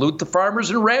 I salute the farmers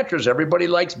and ranchers. Everybody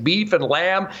likes beef and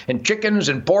lamb and chickens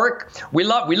and pork. We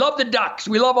love the ducks.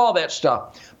 We love all that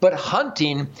stuff. But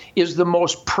hunting is the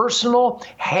most personal,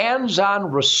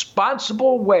 hands-on,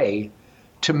 responsible way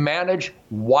to manage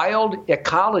wild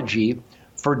ecology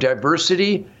for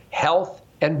diversity, health,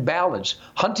 and balance.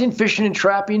 Hunting, fishing, and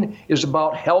trapping is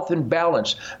about health and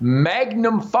balance.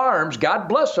 Magnum Farms, God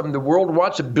bless them, the world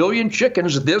wants 1 billion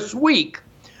chickens this week,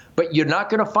 but you're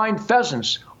not going to find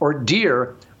pheasants or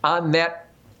deer on that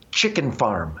chicken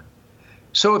farm.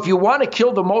 So if you want to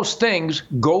kill the most things,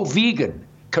 go vegan,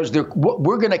 because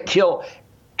we're going to kill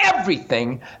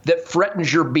everything that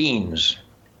threatens your beans.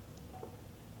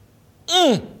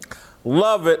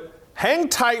 Love it. Hang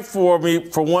tight for me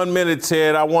for 1 minute,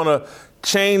 Ted. I want to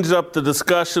change up the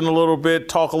discussion a little bit,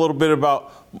 talk a little bit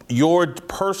about your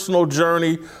personal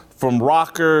journey from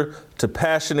rocker to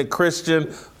passionate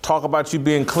Christian, talk about you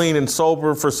being clean and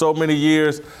sober for so many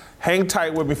years. Hang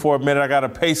tight with me for a minute. I got to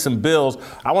pay some bills.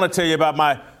 I want to tell you about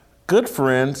my good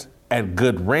friends at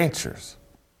Good Ranchers.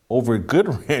 Over at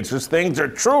Good Ranchers, things are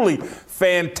truly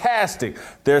fantastic.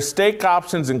 Their steak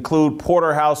options include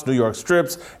porterhouse, New York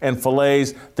strips, and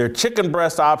fillets. Their chicken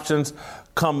breast options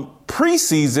come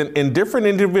pre-seasoned in different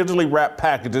individually wrapped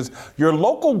packages. Your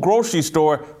local grocery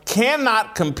store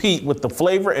cannot compete with the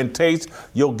flavor and taste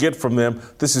you'll get from them.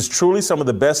 This is truly some of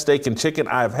the best steak and chicken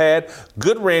I've had.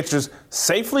 Good Ranchers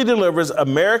safely delivers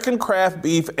American craft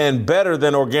beef and better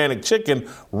than organic chicken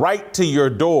right to your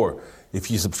door. If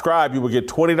you subscribe, you will get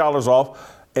 $20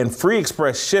 off and free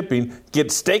express shipping. Get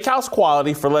steakhouse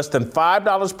quality for less than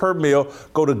 $5 per meal.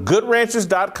 Go to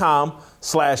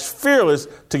goodranchers.com/fearless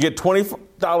to get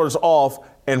 $20 off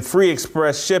and free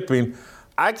express shipping.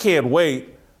 I can't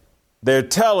wait. They're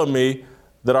telling me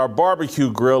that our barbecue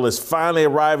grill is finally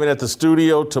arriving at the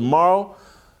studio tomorrow.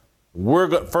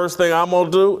 First thing I'm going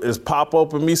to do is pop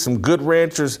open me some Good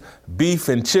Ranchers beef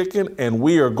and chicken, and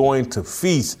we are going to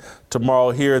feast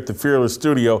tomorrow here at the Fearless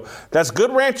Studio. That's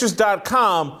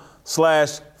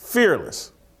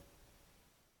goodranchers.com/fearless.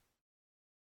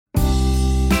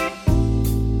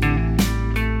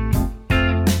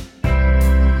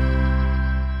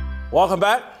 Welcome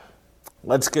back.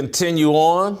 Let's continue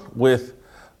on with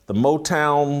the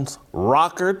Motown's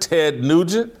rocker, Ted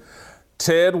Nugent.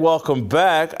 Ted, welcome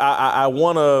back. I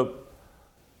want to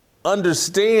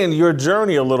understand your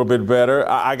journey a little bit better.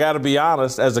 I got to be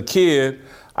honest, as a kid,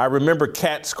 I remember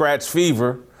Cat Scratch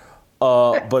Fever,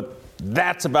 but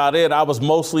that's about it. I was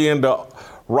mostly into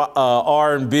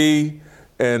R&B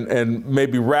and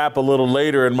maybe rap a little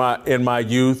later in my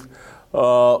youth.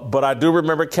 But I do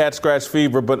remember Cat Scratch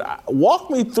Fever. But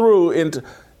walk me through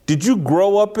did you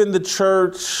grow up in the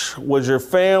church? Was your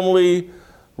family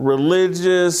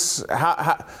religious?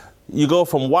 How you go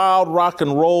from wild rock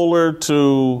and roller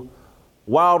to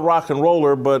wild rock and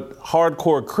roller, but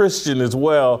hardcore Christian as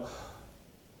well.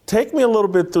 Take me a little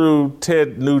bit through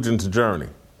Ted Nugent's journey.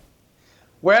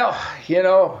 Well,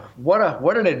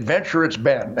 what an adventure it's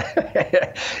been.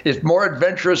 It's more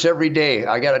adventurous every day,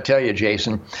 I got to tell you,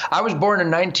 Jason. I was born in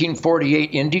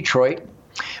 1948 in Detroit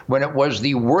when it was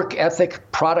the work ethic,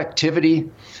 productivity,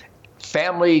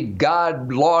 family,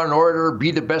 God, law and order,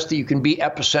 be the best that you can be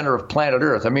epicenter of planet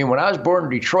Earth. I mean, when I was born in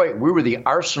Detroit, we were the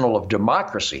arsenal of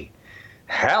democracy.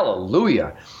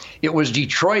 Hallelujah. It was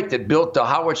Detroit that built the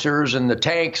howitzers and the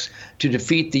tanks to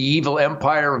defeat the evil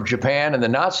empire of Japan and the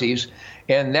Nazis.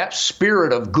 And that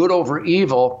spirit of good over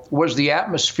evil was the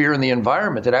atmosphere and the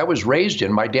environment that I was raised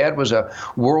in. My dad was a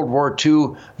World War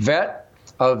II vet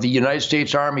of the United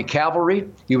States Army Cavalry.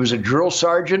 He was a drill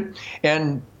sergeant.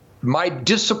 And my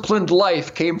disciplined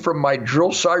life came from my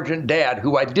drill sergeant dad,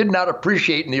 who I did not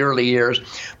appreciate in the early years.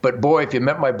 But boy, if you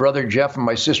met my brother Jeff and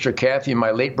my sister Kathy and my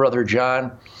late brother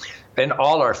John, and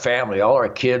all our family, all our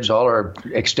kids, all our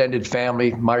extended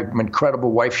family, my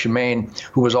incredible wife Shemaine,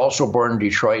 who was also born in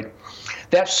Detroit,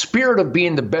 that spirit of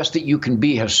being the best that you can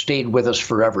be has stayed with us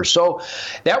forever. So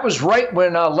that was right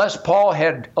when Les Paul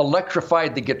had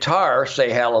electrified the guitar, say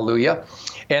hallelujah.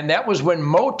 And that was when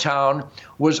Motown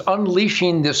was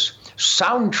unleashing this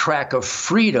soundtrack of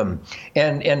freedom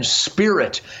and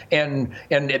spirit and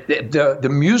the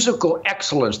musical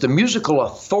excellence, the musical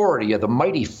authority of the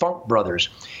mighty Funk Brothers.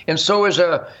 And so as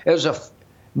a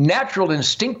natural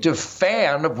instinctive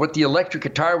fan of what the electric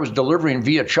guitar was delivering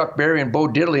via Chuck Berry and Bo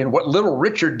Diddley and what Little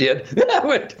Richard did,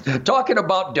 talking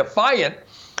about defiant,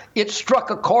 it struck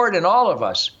a chord in all of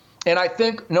us. And I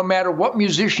think no matter what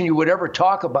musician you would ever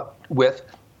talk about with,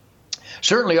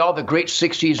 certainly all the great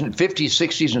 60s and 50s,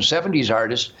 60s, and 70s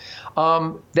artists,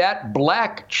 that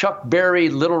black Chuck Berry,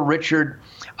 Little Richard,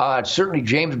 certainly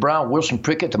James Brown, Wilson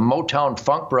Pickett, the Motown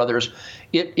Funk Brothers,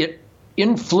 it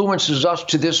influences us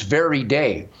to this very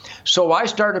day. So I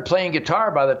started playing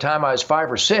guitar by the time I was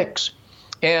 5 or 6.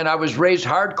 And I was raised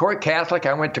hardcore Catholic.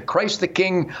 I went to Christ the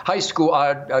King High School,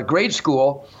 grade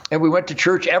school, and we went to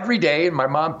church every day. And my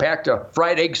mom packed a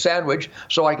fried egg sandwich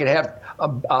so I could have,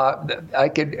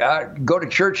 go to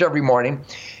church every morning.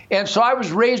 And so I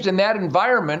was raised in that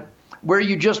environment where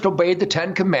you just obeyed the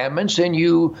 10 Commandments and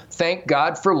you thank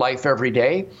God for life every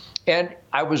day. And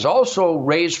I was also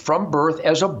raised from birth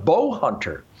as a bow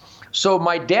hunter. So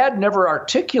my dad never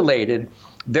articulated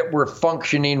that we're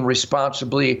functioning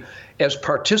responsibly as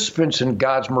participants in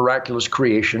God's miraculous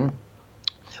creation.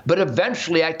 But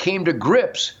eventually I came to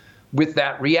grips with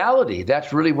that reality.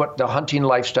 That's really what the hunting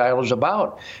lifestyle is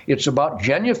about. It's about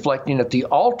genuflecting at the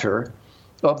altar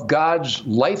of God's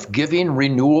life-giving,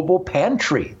 renewable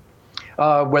pantry.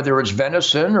 Whether it's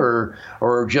venison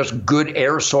or just good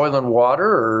air, soil, and water,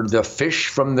 or the fish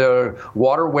from the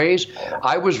waterways.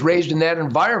 I was raised in that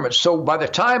environment. So by the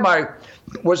time I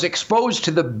was exposed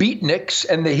to the beatniks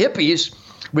and the hippies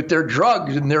with their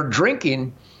drugs and their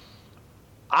drinking,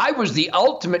 I was the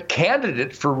ultimate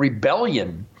candidate for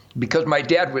rebellion because my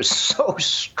dad was so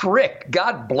strict.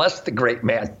 God bless the great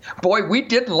man. Boy, we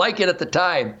didn't like it at the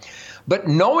time. But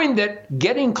knowing that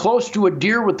getting close to a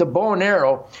deer with the bow and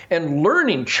arrow and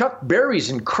learning Chuck Berry's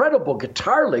incredible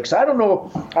guitar licks, I don't know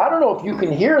if you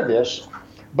can hear this,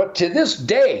 but to this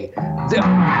day,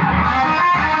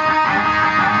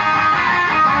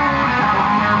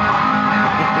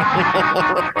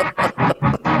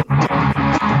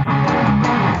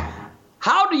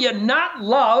 how do you not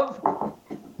love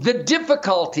the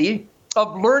difficulty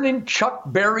of learning Chuck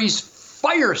Berry's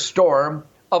Firestorm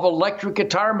of electric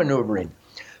guitar maneuvering?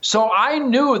 So I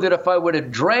knew that if I would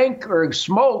have drank or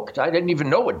smoked, I didn't even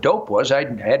know what dope was. I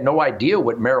had no idea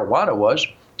what marijuana was,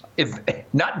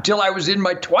 not until I was in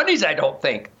my 20s, I don't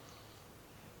think.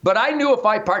 But I knew if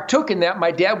I partook in that,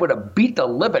 my dad would have beat the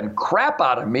living crap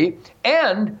out of me,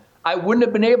 and I wouldn't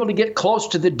have been able to get close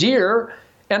to the deer,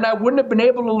 and I wouldn't have been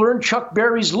able to learn Chuck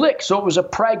Berry's lick. So it was a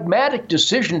pragmatic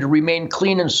decision to remain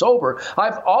clean and sober.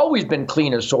 I've always been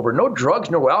clean and sober. No drugs,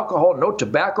 no alcohol, no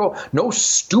tobacco, no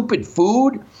stupid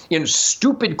food in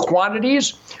stupid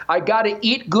quantities. I got to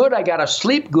eat good. I got to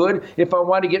sleep good if I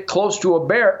want to get close to a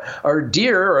bear or a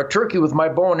deer or a turkey with my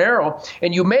bow and arrow.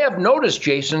 And you may have noticed,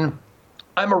 Jason,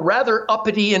 I'm a rather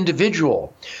uppity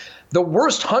individual. The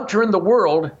worst hunter in the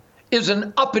world is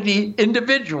an uppity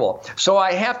individual. So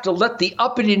I have to let the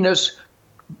uppityness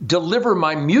deliver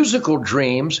my musical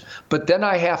dreams, but then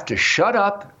I have to shut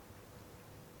up,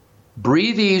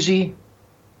 breathe easy,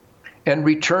 and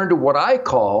return to what I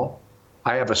call,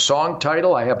 I have a song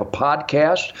title, I have a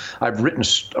podcast, I've written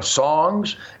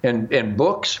songs and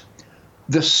books,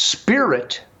 the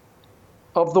spirit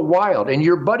of the wild. And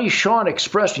your buddy Sean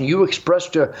expressed, and you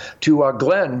expressed to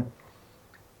Glenn,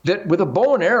 that with a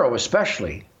bow and arrow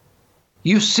especially,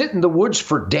 you sit in the woods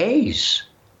for days,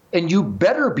 and you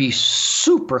better be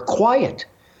super quiet.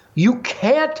 You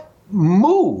can't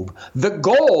move. The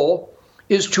goal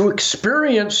is to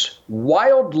experience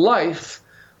wildlife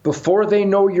before they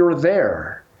know you're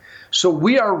there. So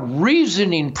we are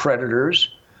reasoning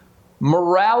predators,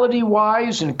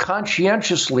 morality-wise and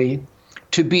conscientiously,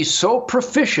 to be so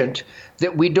proficient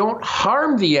that we don't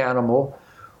harm the animal.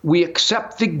 We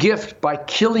accept the gift by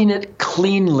killing it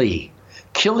cleanly,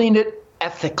 killing it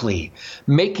ethically,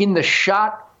 making the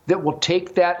shot that will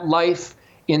take that life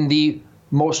in the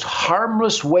most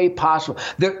harmless way possible.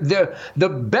 The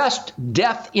best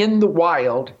death in the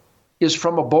wild is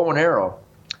from a bow and arrow.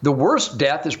 The worst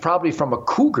death is probably from a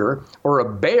cougar or a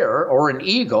bear or an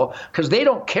eagle, because they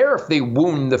don't care if they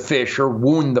wound the fish or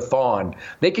wound the fawn.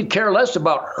 They could care less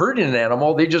about hurting an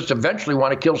animal. They just eventually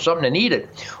want to kill something and eat it.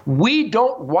 We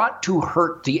don't want to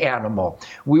hurt the animal.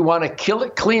 We want to kill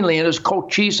it cleanly. And as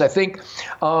Cochise, I think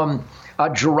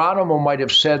Geronimo might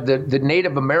have said that the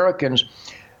Native Americans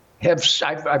have,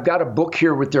 I've got a book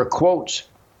here with their quotes,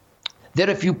 that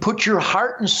if you put your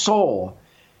heart and soul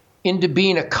into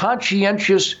being a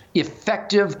conscientious,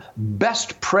 effective,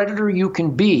 best predator you can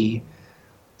be,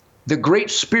 the Great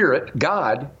Spirit,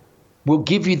 God, will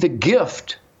give you the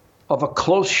gift of a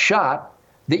close shot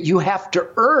that you have to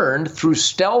earn through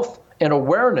stealth and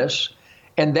awareness.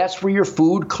 And that's where your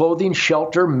food, clothing,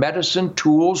 shelter, medicine,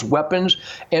 tools, weapons,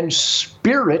 and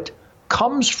spirit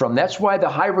comes from. That's why the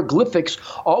hieroglyphics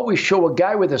always show a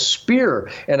guy with a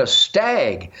spear and a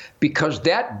stag, because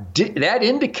that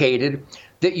indicated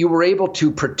that you were able to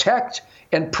protect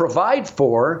and provide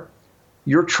for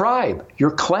your tribe,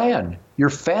 your clan, your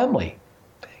family.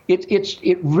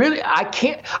 It really,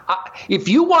 if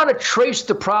you want to trace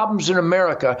the problems in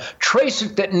America, trace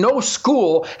it that no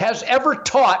school has ever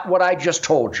taught what I just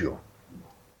told you.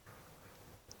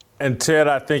 And Ted,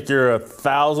 I think you're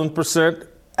 1,000%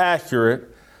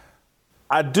 accurate.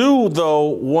 I do, though,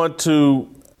 want to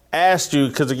ask you,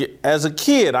 because as a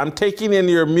kid, I'm taking in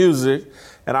your music,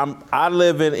 and I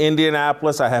live in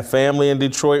Indianapolis. I have family in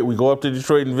Detroit. We go up to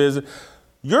Detroit and visit.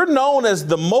 You're known as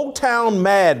the Motown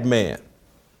Madman.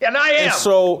 And I am. And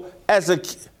so as a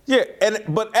kid,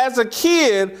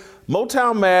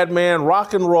 Motown Madman,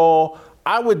 rock and roll,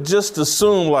 I would just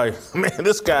assume, like, man,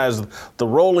 this guy's the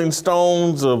Rolling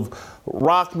Stones of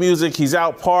rock music. He's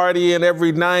out partying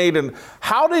every night. And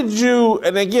how did you,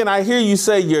 and again, I hear you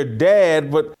say your dad,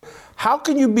 but how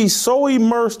can you be so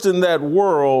immersed in that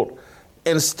world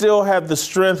and still have the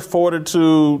strength,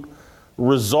 fortitude,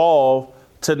 resolve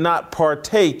to not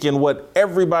partake in what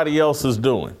everybody else is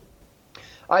doing?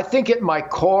 I think at my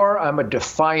core, I'm a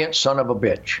defiant son of a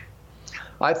bitch.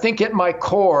 I think at my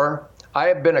core, I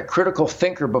have been a critical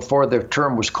thinker before the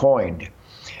term was coined.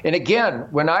 And again,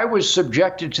 when I was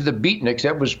subjected to the beatniks,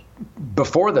 that was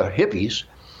before the hippies,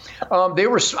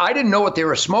 I didn't know what they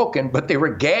were smoking, but they were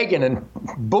gagging and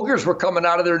boogers were coming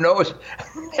out of their nose.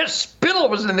 Their spittle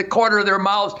was in the corner of their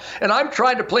mouths. And I'm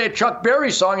trying to play a Chuck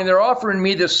Berry song and they're offering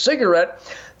me this cigarette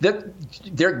that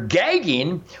they're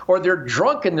gagging, or they're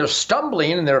drunk and they're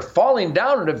stumbling and they're falling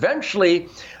down. And eventually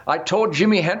I told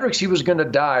Jimi Hendrix he was going to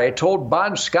die. I told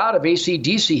Bon Scott of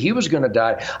AC/DC he was going to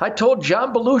die. I told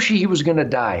John Belushi he was going to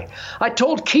die. I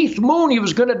told Keith Moon he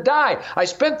was going to die. I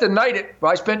spent 2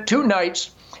 nights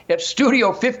at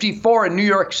Studio 54 in New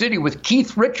York City with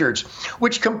Keith Richards,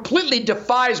 which completely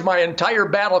defies my entire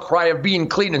battle cry of being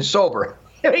clean and sober.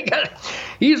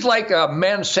 He's like a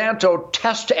Monsanto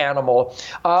test animal.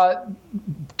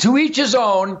 To each his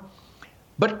own,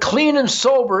 but clean and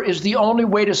sober is the only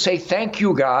way to say thank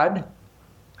you, God,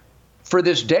 for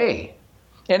this day.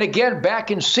 And again,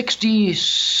 back in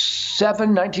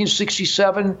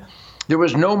 1967, there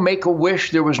was no Make-A-Wish,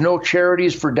 there was no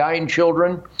charities for dying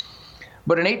children.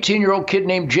 But an 18-year-old kid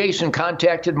named Jason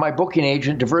contacted my booking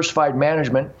agent, Diversified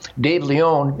Management, Dave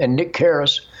Leone, and Nick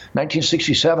Karras,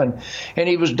 1967, and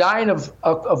he was dying of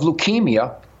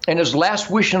leukemia, and his last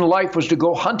wish in life was to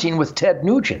go hunting with Ted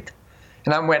Nugent.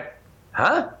 And I went,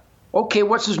 huh? Okay,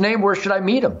 what's his name? Where should I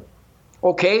meet him?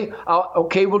 Okay,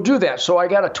 we'll do that. So I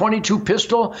got a .22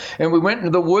 pistol, and we went into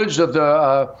the woods of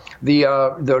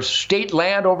the state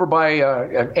land over by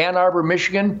Ann Arbor,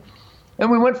 Michigan.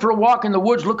 And we went for a walk in the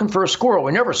woods looking for a squirrel.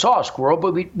 We never saw a squirrel,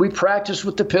 but we practiced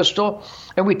with the pistol,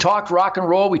 and we talked rock and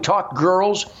roll. We talked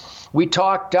girls. We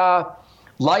talked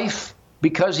life,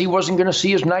 because he wasn't going to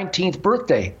see his 19th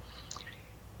birthday.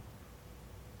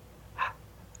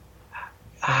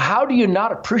 How do you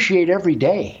not appreciate every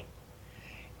day?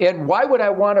 And why would I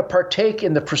want to partake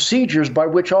in the procedures by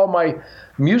which all my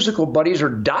musical buddies are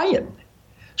dying?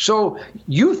 So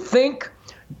you think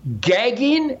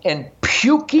gagging and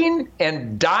puking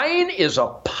and dying is a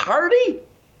party?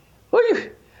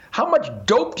 How much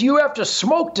dope do you have to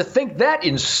smoke to think that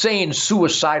insane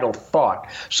suicidal thought?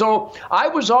 So I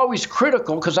was always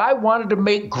critical because I wanted to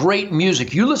make great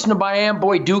music. You listen to my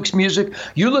Amboy Dukes music.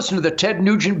 You listen to the Ted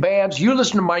Nugent bands. You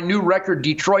listen to my new record,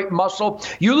 Detroit Muscle.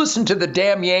 You listen to the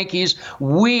damn Yankees.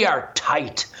 We are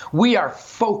tight. We are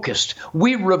focused.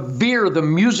 We revere the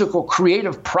musical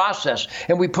creative process,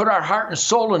 and we put our heart and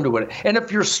soul into it. And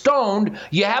if you're stoned,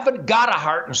 you haven't got a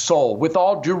heart and soul, with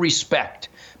all due respect,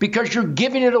 because you're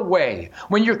giving it away.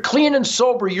 When you're clean and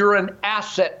sober, you're an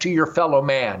asset to your fellow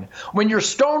man. When you're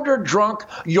stoned or drunk,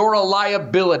 you're a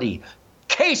liability.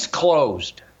 Case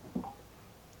closed.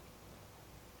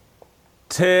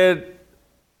 Ted,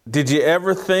 did you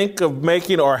ever think of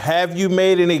making, or have you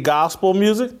made any gospel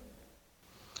music?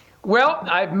 Well,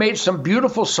 I've made some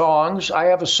beautiful songs. I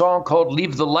have a song called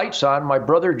Leave the Lights On. My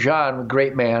brother John, a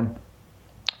great man,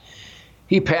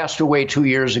 he passed away 2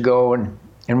 years ago, and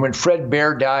when Fred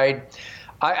Bear died,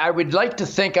 I would like to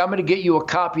think I'm going to get you a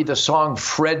copy of the song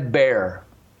Fred Bear,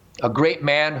 a great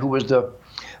man who was the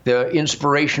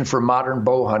inspiration for modern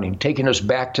bow hunting, taking us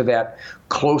back to that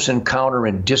close encounter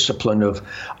and discipline of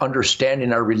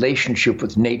understanding our relationship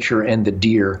with nature and the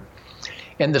deer.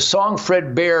 And the song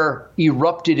Fred Bear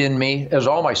erupted in me, as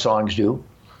all my songs do,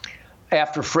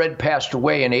 after Fred passed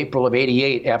away in April of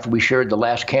 '88, after we shared the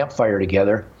last campfire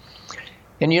together.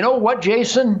 And you know what,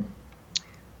 Jason?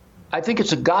 I think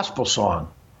it's a gospel song.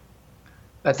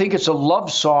 I think it's a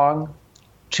love song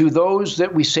to those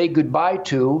that we say goodbye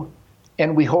to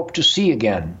and we hope to see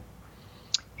again.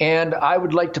 And I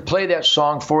would like to play that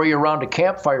song for you around a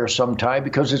campfire sometime,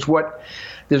 because it's what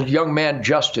this young man,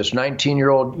 Justice,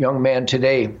 19-year-old young man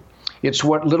today, it's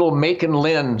what little Macon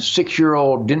Lynn,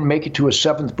 6-year-old, didn't make it to his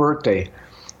 7th birthday.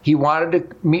 He wanted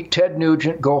to meet Ted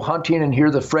Nugent, go hunting, and hear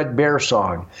the Fred Bear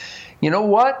song. You know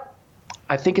what?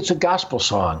 I think it's a gospel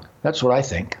song. That's what I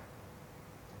think.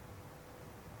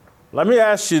 Let me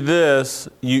ask you this.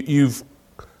 You've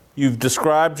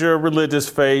described your religious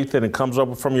faith, and it comes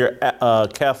up from your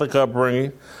Catholic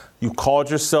upbringing. You've called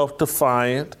yourself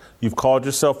defiant. You've called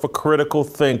yourself a critical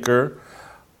thinker.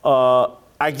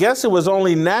 I guess it was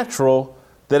only natural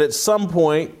that at some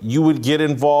point you would get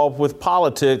involved with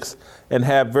politics and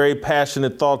have very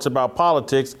passionate thoughts about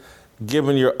politics,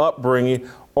 given your upbringing.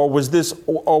 Or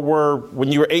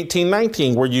when you were 18,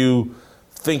 19, were you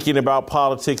thinking about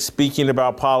politics, speaking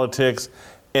about politics,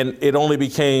 and it only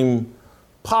became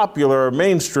popular or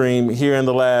mainstream here in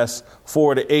the last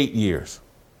 4 to 8 years?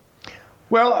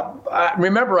 Well,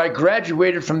 remember, I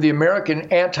graduated from the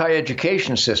American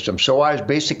anti-education system, so I was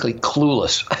basically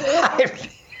clueless.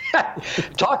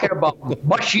 Talking about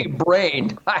mushy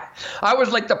brain, I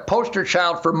was like the poster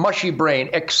child for mushy brain,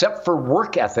 except for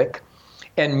work ethic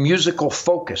and musical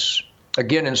focus.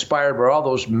 Again, inspired by all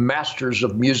those masters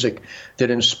of music that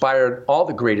inspired all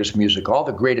the greatest music, all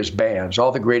the greatest bands,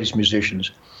 all the greatest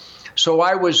musicians. So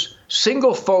I was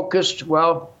single-focused,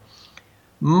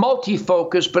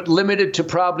 multi-focused, but limited to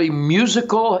probably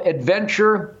musical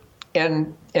adventure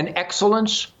and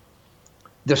excellence,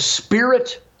 the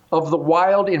spirit of the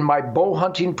wild in my bow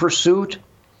hunting pursuit,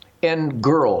 and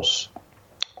girls.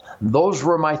 Those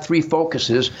were my 3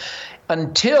 focuses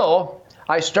until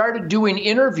I started doing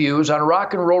interviews on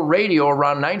rock and roll radio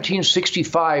around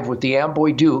 1965 with the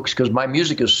Amboy Dukes, because my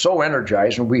music is so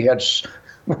energized, and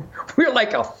we're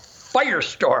like a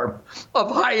firestorm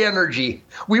of high energy.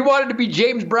 We wanted to be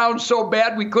James Brown so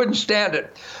bad we couldn't stand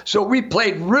it. So we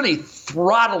played really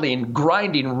throttling,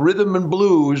 grinding rhythm and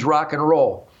blues rock and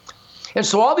roll. And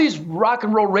so all these rock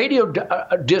and roll radio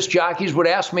disc jockeys would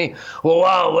ask me, well,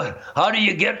 wow, how do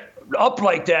you get up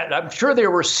like that? I'm sure they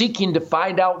were seeking to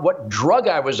find out what drug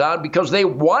I was on because they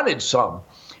wanted some.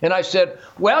 And I said,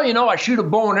 well, I shoot a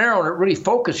bow and arrow, and it really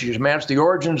focuses you, man. It's the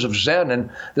origins of Zen and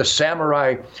the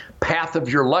samurai path of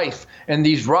your life. And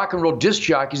these rock and roll disc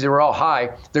jockeys, they were all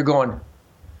high. They're going,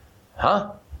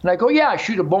 huh? And I go, yeah, I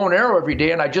shoot a bow and arrow every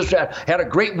day, and I just had a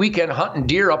great weekend hunting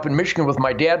deer up in Michigan with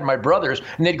my dad and my brothers.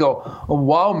 And they'd go, oh,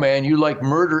 wow, man, you like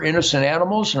murder innocent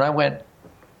animals? And I went,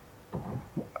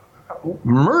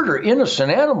 murder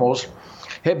innocent animals?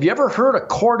 Have you ever heard of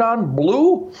cordon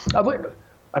bleu? I went,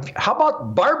 how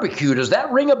about barbecue? Does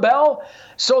that ring a bell?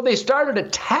 So they started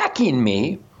attacking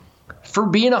me for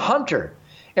being a hunter.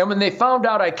 And when they found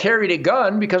out I carried a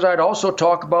gun, because I'd also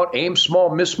talk about aim small,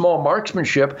 miss small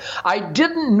marksmanship, I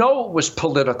didn't know it was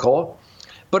political,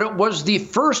 but it was the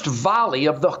first volley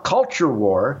of the culture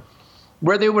war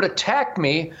where they would attack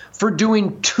me for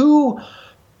doing 2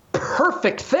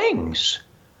 perfect things,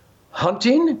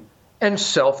 hunting and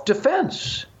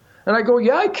self-defense. And I go,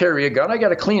 yeah, I carry a gun. I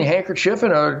got a clean handkerchief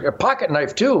and a pocket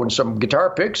knife too, and some guitar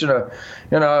picks and a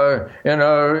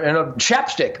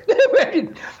chapstick.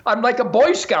 I'm like a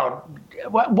Boy Scout.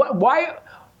 Why?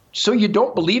 So you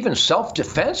don't believe in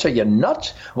self-defense? Are you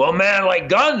nuts? Well, man, like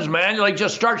guns, man. Like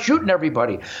just start shooting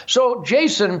everybody. So,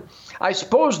 Jason, I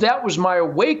suppose that was my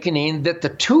awakening that the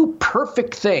 2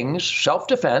 perfect things,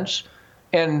 self-defense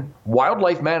and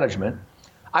wildlife management,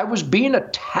 I was being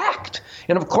attacked.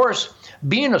 And of course,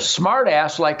 being a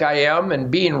smartass like I am and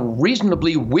being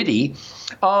reasonably witty,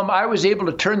 I was able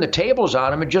to turn the tables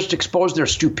on them and just expose their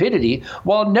stupidity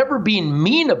while never being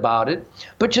mean about it,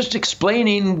 but just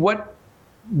explaining what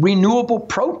renewable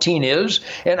protein is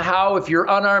and how if you're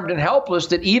unarmed and helpless,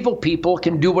 that evil people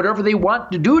can do whatever they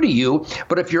want to do to you.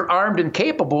 But if you're armed and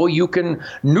capable, you can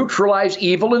neutralize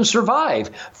evil and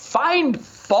survive. Find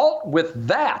fault with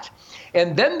that.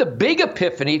 And then the big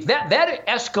epiphany, that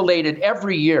escalated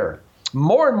every year.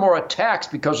 More and more attacks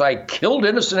because I killed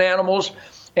innocent animals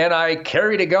and I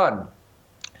carried a gun.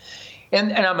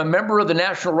 And I'm a member of the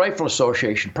National Rifle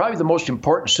Association, probably the most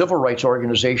important civil rights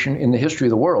organization in the history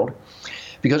of the world.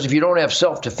 Because if you don't have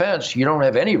self-defense, you don't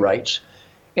have any rights.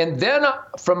 And then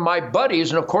from my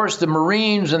buddies, and of course the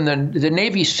Marines and the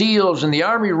Navy SEALs and the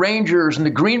Army Rangers and the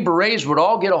Green Berets would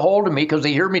all get a hold of me because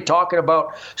they hear me talking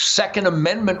about Second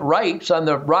Amendment rights on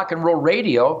the rock and roll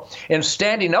radio and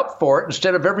standing up for it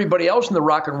instead of everybody else in the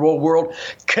rock and roll world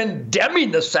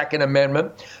condemning the Second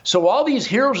Amendment. So all these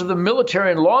heroes of the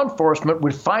military and law enforcement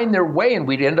would find their way, and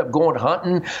we'd end up going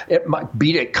hunting,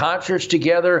 be at concerts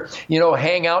together,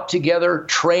 hang out together,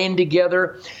 train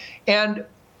together. And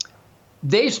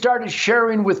they started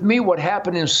sharing with me what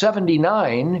happened in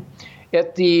 '79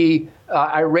 at the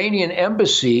Iranian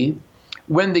embassy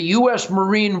when the U.S.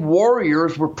 Marine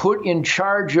warriors were put in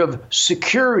charge of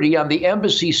security on the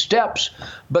embassy steps,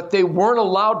 but they weren't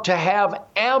allowed to have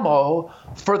ammo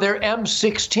for their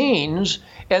M16s,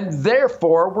 and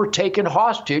therefore were taken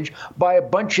hostage by a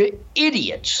bunch of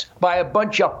idiots, by a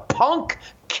bunch of punk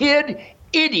kid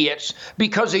idiots,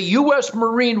 because a U.S.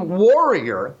 Marine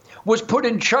warrior was put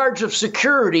in charge of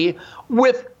security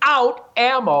without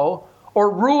ammo or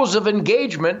rules of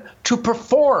engagement to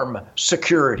perform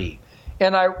security.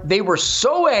 And they were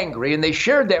so angry, and they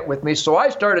shared that with me. So I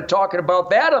started talking about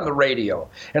that on the radio,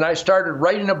 and I started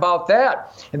writing about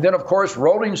that. And then, of course,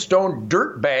 Rolling Stone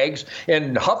dirtbags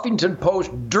and Huffington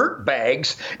Post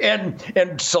dirtbags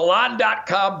and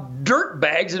Salon.com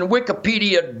dirtbags and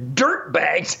Wikipedia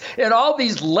dirtbags and all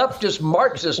these leftist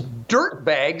Marxist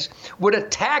dirtbags would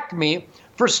attack me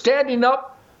for standing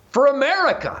up for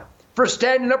America, for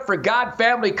standing up for God,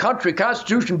 family, country,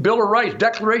 Constitution, Bill of Rights,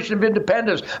 Declaration of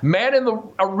Independence, man in the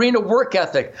arena work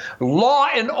ethic, law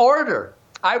and order.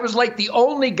 I was like the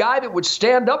only guy that would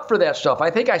stand up for that stuff. I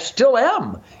think I still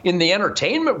am in the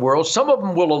entertainment world. Some of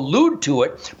them will allude to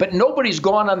it, but nobody's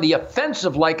gone on the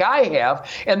offensive like I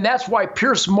have. And that's why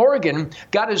Piers Morgan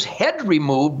got his head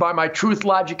removed by my truth,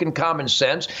 logic, and common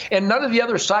sense. And none of the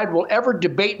other side will ever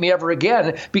debate me ever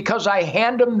again, because I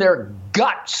hand them their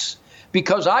guts.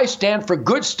 Because I stand for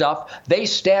good stuff, they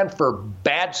stand for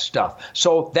bad stuff.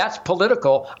 So that's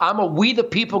political. I'm a We the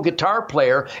People guitar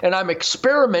player, and I'm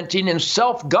experimenting in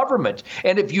self-government.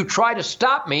 And if you try to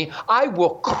stop me, I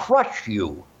will crush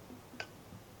you.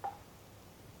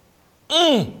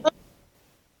 And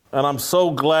I'm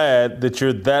so glad that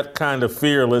you're that kind of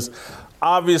fearless.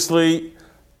 Obviously,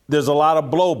 there's a lot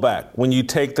of blowback when you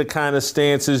take the kind of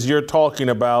stances you're talking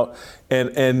about,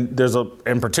 and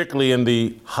particularly in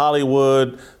the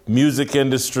Hollywood music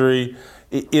industry,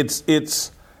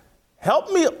 it's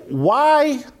help me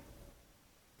why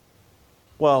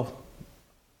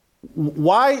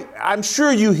I'm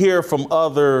sure you hear from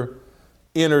other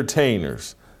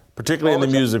entertainers, particularly in the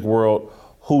music world,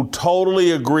 who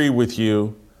totally agree with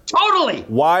you. Totally.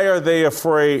 Why are they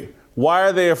afraid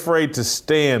to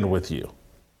stand with you?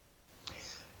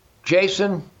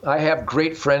 Jason, I have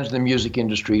great friends in the music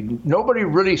industry. Nobody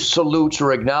really salutes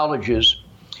or acknowledges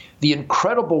the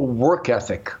incredible work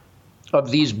ethic of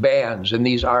these bands and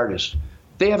these artists.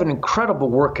 They have an incredible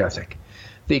work ethic.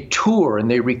 They tour and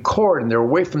they record and they're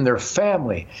away from their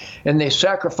family, and they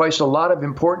sacrifice a lot of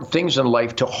important things in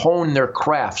life to hone their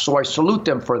craft. So I salute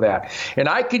them for that. And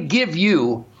I could give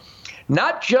you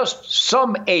not just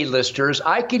some A-listers,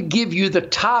 I could give you the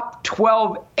top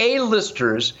 12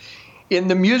 A-listers in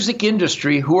the music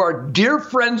industry who are dear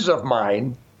friends of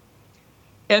mine,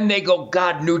 and they go,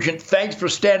 God, Nugent, thanks for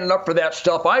standing up for that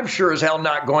stuff. I'm sure as hell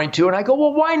not going to. And I go,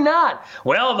 well, why not?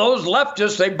 Well, those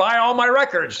leftists, they buy all my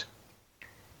records.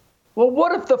 Well,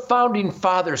 what if the founding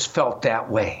fathers felt that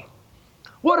way?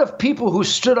 What if people who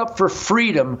stood up for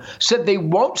freedom said they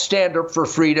won't stand up for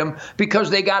freedom because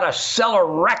they got to sell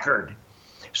a record?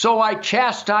 So I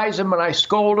chastise them and I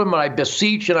scold them and I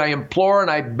beseech and I implore and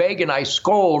I beg and I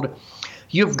scold.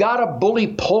 You've got a bully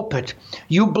pulpit.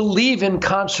 You believe in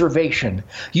conservation.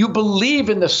 You believe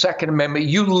in the Second Amendment.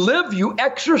 You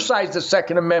exercise the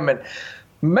Second Amendment.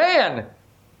 Man,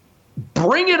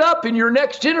 bring it up in your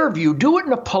next interview. Do it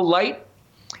in a polite,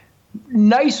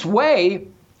 nice way,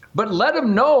 but let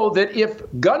them know that if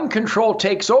gun control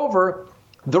takes over,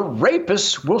 the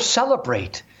rapists will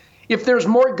celebrate. If there's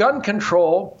more gun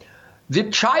control, the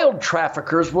child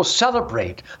traffickers will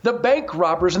celebrate. The bank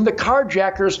robbers and the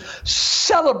carjackers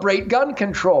celebrate gun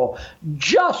control.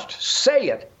 Just say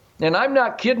it. And I'm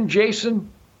not kidding, Jason.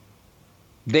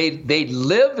 They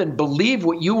live and believe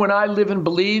what you and I live and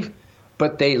believe,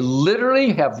 but they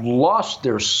literally have lost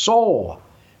their soul.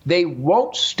 They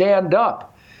won't stand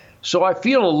up. So I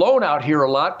feel alone out here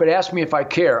a lot, but ask me if I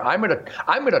care. I'm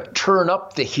gonna turn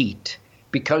up the heat,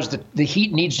 because the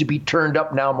heat needs to be turned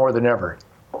up now more than ever.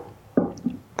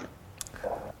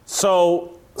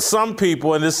 So some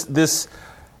people, and this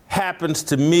happens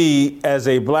to me as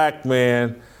a black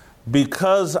man,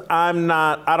 because I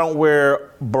don't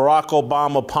wear Barack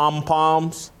Obama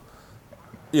pom-poms,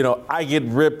 I get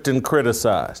ripped and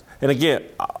criticized. And again,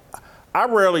 I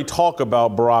rarely talk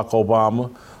about Barack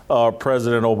Obama,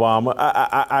 President Obama.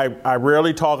 I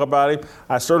rarely talk about him.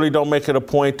 I certainly don't make it a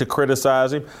point to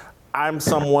criticize him. I'm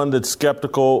someone that's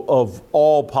skeptical of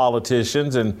all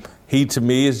politicians, and he, to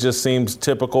me, just seems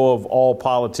typical of all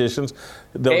politicians.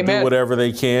 They'll Amen. do whatever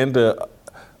they can to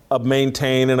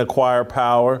maintain and acquire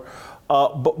power.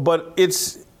 But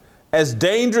it's as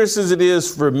dangerous as it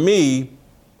is for me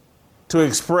to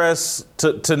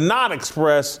not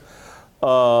express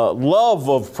love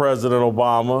of President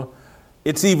Obama,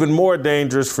 it's even more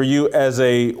dangerous for you as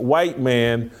a white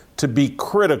man to be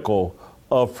critical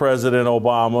of President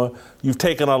Obama. You've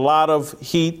taken a lot of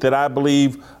heat that I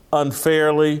believe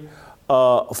unfairly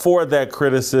for that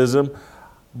criticism.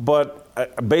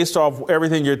 But based off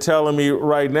everything you're telling me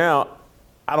right now,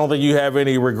 I don't think you have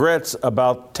any regrets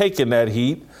about taking that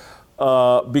heat.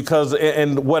 Because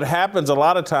what happens a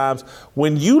lot of times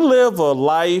when you live a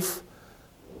life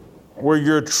where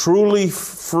you're truly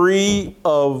free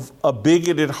of a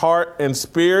bigoted heart and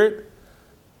spirit,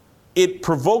 it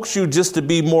provokes you just to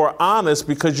be more honest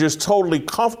because you're totally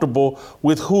comfortable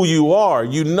with who you are.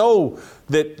 You know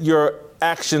that your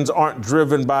actions aren't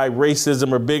driven by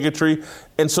racism or bigotry,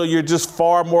 and so you're just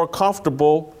far more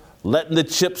comfortable letting the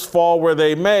chips fall where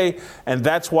they may. And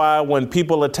that's why when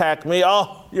people attack me,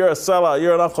 oh, you're a sellout,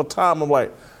 you're an Uncle Tom, I'm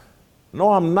like,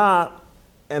 no, I'm not.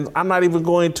 And I'm not even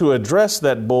going to address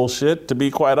that bullshit, to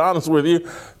be quite honest with you,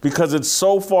 because it's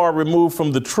so far removed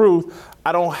from the truth,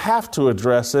 I don't have to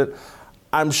address it.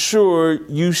 I'm sure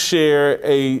you share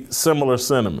a similar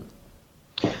sentiment.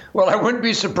 Well, I wouldn't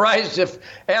be surprised if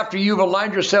after you've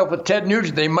aligned yourself with Ted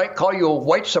Nugent, they might call you a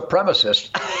white supremacist.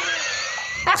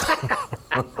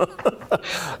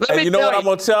 And you know what I'm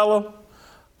going to tell them?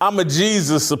 I'm a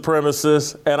Jesus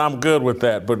supremacist, and I'm good with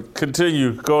that. But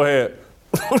continue. Go ahead.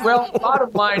 Well, bottom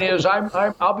line is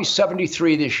I'll be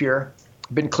 73 this year.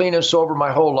 Been clean and sober my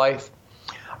whole life.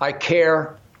 I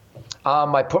care.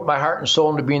 I put my heart and soul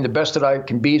into being the best that I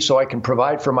can be so I can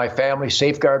provide for my family,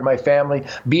 safeguard my family,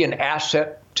 be an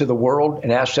asset to the world,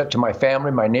 an asset to my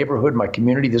family, my neighborhood, my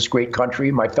community, this great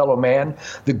country, my fellow man,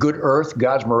 the good earth,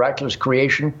 God's miraculous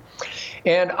creation.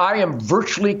 And I am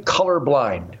virtually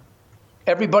colorblind.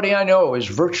 Everybody I know is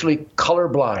virtually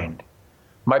colorblind.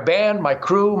 My band, my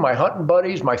crew, my hunting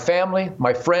buddies, my family,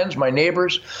 my friends, my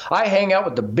neighbors. I hang out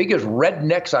with the biggest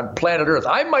rednecks on planet Earth.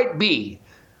 I might be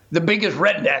the biggest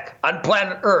redneck on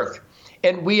planet Earth.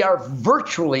 And we are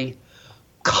virtually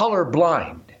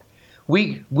colorblind.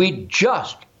 We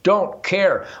just don't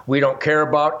care. We don't care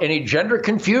about any gender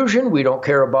confusion. We don't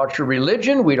care about your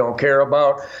religion. We don't care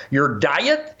about your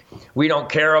diet. We don't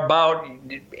care about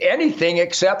anything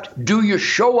except, do you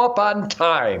show up on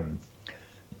time?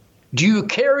 Do you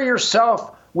carry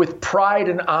yourself with pride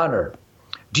and honor?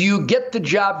 Do you get the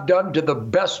job done to the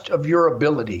best of your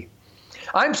ability?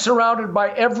 I'm surrounded by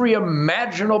every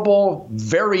imaginable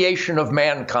variation of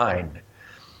mankind.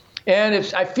 And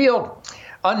I feel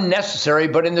unnecessary,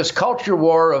 but in this culture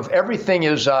war of everything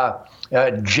is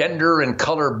gender and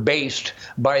color based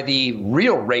by the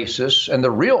real racists and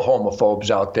the real homophobes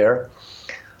out there,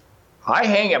 I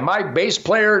hang at my bass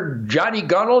player, Johnny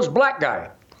Gunnell, is a black guy.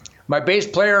 My bass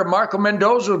player, Marco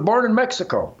Mendoza, was born in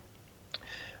Mexico.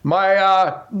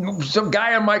 Some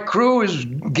guy on my crew is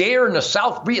gayer in the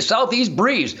southeast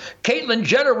breeze. Caitlyn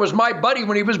Jenner was my buddy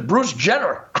when he was Bruce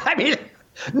Jenner. I mean,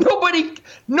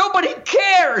 nobody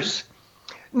cares.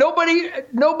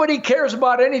 Nobody cares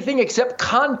about anything except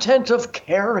content of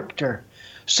character.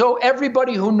 So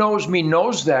everybody who knows me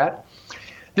knows that.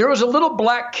 There was a little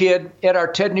black kid at our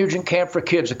Ted Nugent Camp for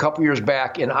Kids a couple years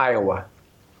back in Iowa.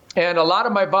 And a lot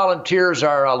of my volunteers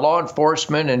are law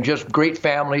enforcement and just great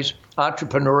families,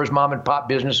 entrepreneurs, mom and pop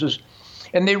businesses.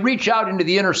 And they reach out into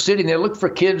the inner city and they look for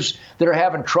kids that are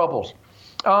having troubles.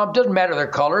 Doesn't matter their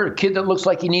color. A kid that looks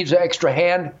like he needs an extra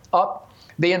hand up,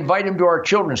 they invite him to our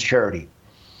children's charity.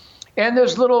 And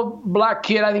this little black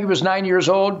kid, I think he was 9 years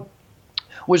old,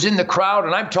 was in the crowd,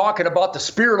 and I'm talking about the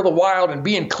spirit of the wild and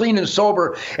being clean and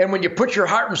sober. And when you put your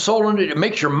heart and soul into it, it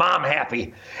makes your mom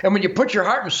happy. And when you put your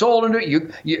heart and soul into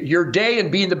it, your day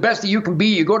and being the best that you can be,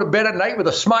 you go to bed at night with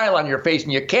a smile on your face,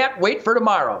 and you can't wait for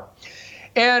tomorrow.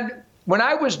 And when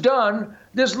I was done,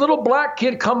 this little black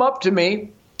kid come up to me,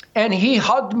 and he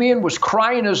hugged me and was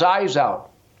crying his eyes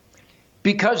out.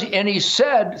 And he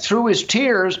said through his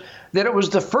tears that it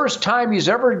was the first time he's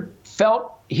ever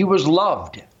felt he was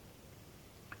loved.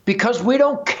 Because we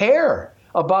don't care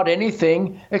about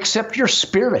anything except your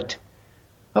spirit,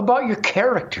 about your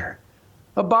character,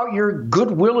 about your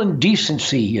goodwill and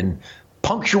decency and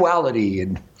punctuality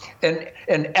and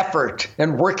effort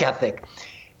and work ethic.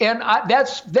 And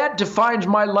that defines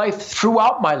my life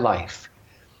throughout my life.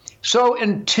 So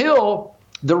until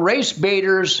the race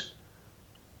baiters,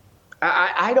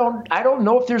 I don't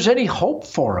know if there's any hope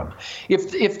for them.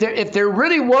 If there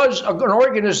really was an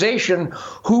organization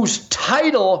whose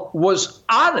title was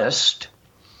honest,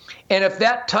 and if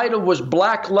that title was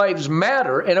Black Lives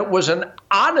Matter, and it was an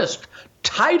honest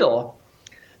title,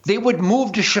 they would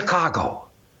move to Chicago.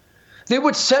 They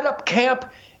would set up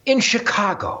camp in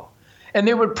Chicago, and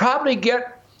they would probably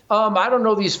get, I don't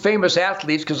know these famous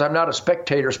athletes because I'm not a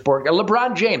spectator sport.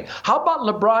 LeBron James. How about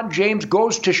LeBron James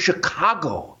goes to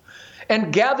Chicago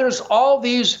and gathers all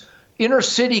these inner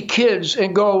city kids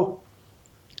and go,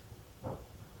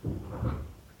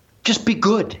 just be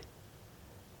good.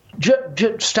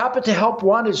 Just stop at the help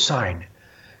wanted sign.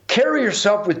 Carry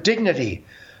yourself with dignity.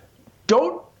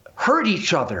 Don't hurt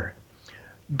each other.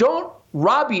 Don't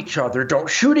rob each other. Don't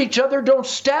shoot each other. Don't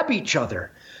stab each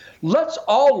other. Let's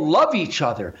all love each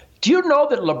other. Do you know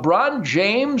that LeBron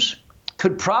James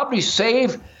could probably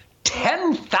save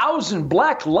 10,000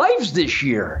 black lives this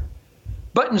year?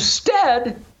 But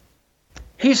instead,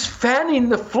 he's fanning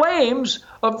the flames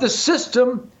of the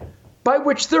system by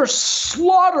which they're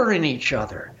slaughtering each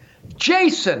other.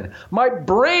 Jason, my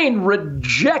brain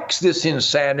rejects this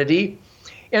insanity.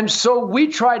 And so we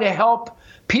try to help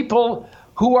people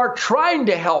who are trying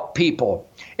to help people.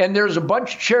 And there's a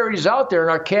bunch of charities out there in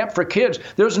our Camp for Kids.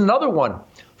 There's another one,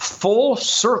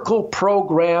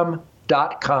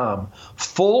 FullCircleProgram.com.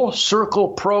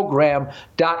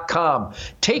 FullCircleProgram.com.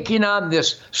 Taking on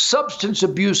this substance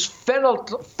abuse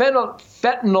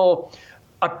fentanyl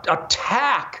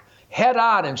attack head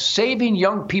on and saving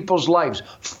young people's lives.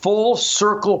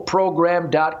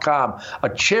 FullCircleProgram.com, a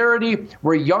charity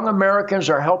where young Americans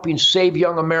are helping save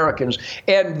young Americans.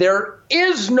 And there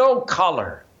is no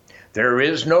color. There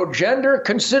is no gender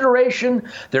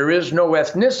consideration. There is no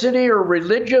ethnicity or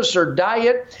religious or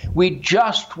diet. We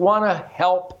just want to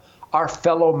help our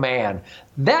fellow man.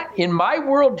 That, in my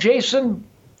world, Jason,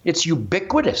 it's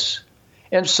ubiquitous.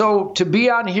 And so to be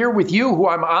on here with you, who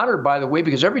I'm honored, by the way,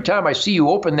 because every time I see you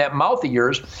open that mouth of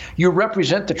yours, you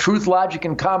represent the truth, logic,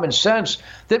 and common sense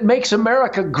that makes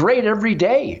America great every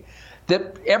day.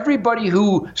 That everybody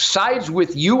who sides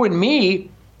with you and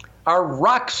me are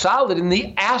rock solid in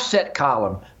the asset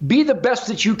column. Be the best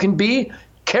that you can be,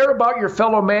 care about your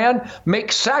fellow man,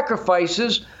 make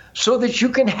sacrifices so that you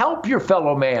can help your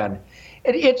fellow man.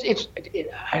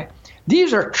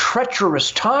 These are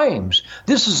treacherous times.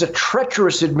 This is a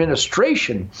treacherous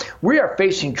administration. We are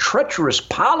facing treacherous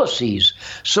policies.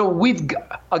 So we've,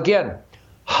 again,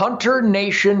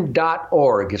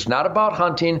 HunterNation.org. It's not about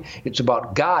hunting. It's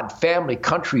about God, family,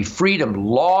 country, freedom,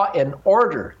 law, and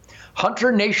order.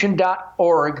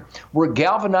 HunterNation.org. We're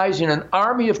galvanizing an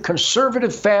army of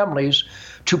conservative families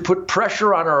to put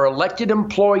pressure on our elected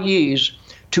employees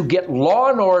to get law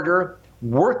and order,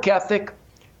 work ethic,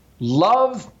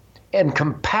 love, and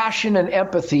compassion and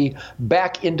empathy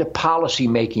back into policy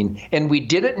making. And we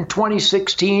did it in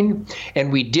 2016,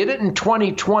 and we did it in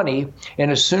 2020.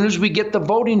 And as soon as we get the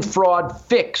voting fraud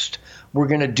fixed, we're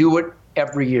going to do it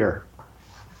every year.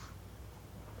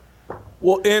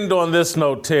 We'll end on this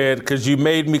note, Ted, because you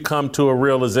made me come to a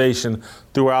realization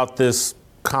throughout this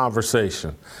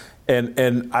conversation.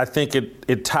 And I think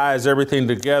it ties everything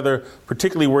together,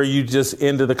 particularly where you just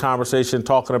ended the conversation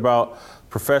talking about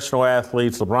professional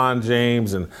athletes, LeBron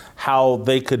James, and how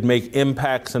they could make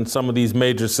impacts in some of these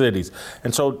major cities.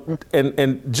 And so,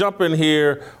 and jump in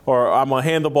here, or I'm going to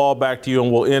hand the ball back to you,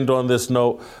 and we'll end on this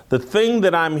note. The thing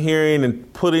that I'm hearing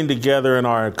and putting together in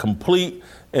our complete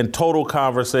and total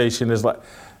conversation is like,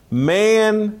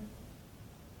 man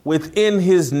within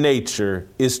his nature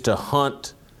is to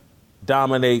hunt,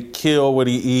 dominate, kill what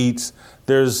he eats.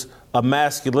 There's a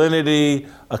masculinity,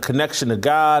 a connection to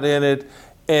God in it.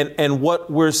 And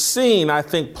what we're seeing, I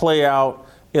think, play out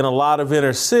in a lot of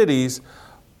inner cities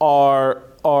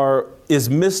is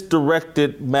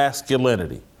misdirected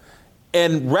masculinity.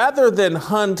 And rather than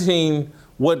hunting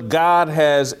what God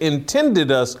has intended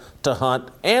us to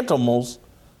hunt, animals,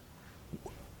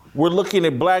 we're looking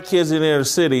at black kids in the inner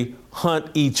city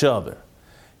hunt each other.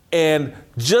 And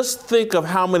just think of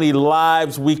how many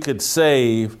lives we could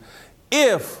save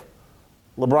if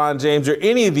LeBron James or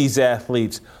any of these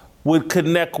athletes would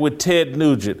connect with Ted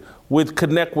Nugent, would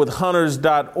connect with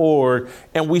hunters.org,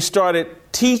 and we started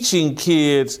teaching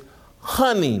kids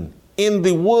hunting in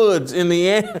the woods, in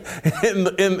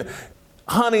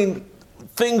hunting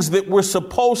things that we're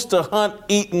supposed to hunt,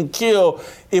 eat, and kill.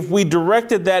 If we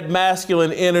directed that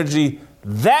masculine energy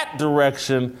that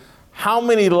direction, how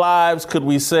many lives could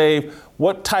we save?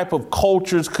 What type of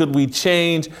cultures could we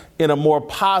change in a more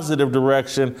positive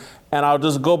direction? And I'll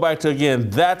just go back to, again,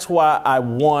 that's why I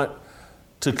want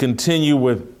to continue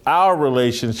with our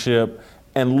relationship,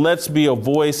 and let's be a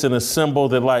voice and a symbol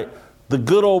that, like the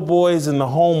good old boys and the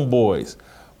homeboys,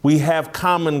 we have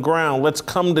common ground. Let's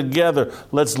come together.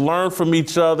 Let's learn from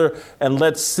each other, and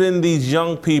let's send these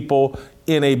young people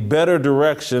in a better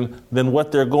direction than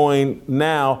what they're going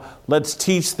now. Let's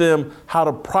teach them how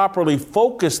to properly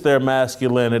focus their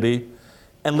masculinity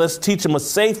and let's teach them a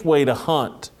safe way to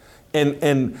hunt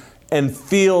and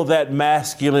feel that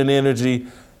masculine energy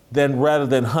rather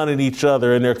than hunting each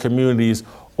other in their communities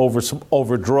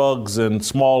over drugs and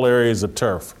small areas of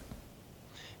turf.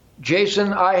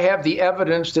 Jason, I have the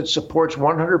evidence that supports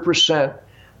 100%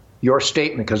 your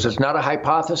statement, because it's not a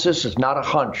hypothesis, it's not a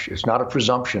hunch, it's not a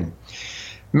presumption.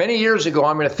 Many years ago,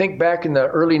 I'm going to think back in the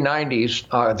early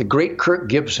 90s, the great Kirk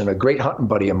Gibson, a great hunting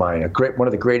buddy of mine, one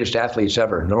of the greatest athletes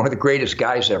ever, one of the greatest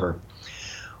guys ever.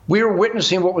 We were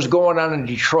witnessing what was going on in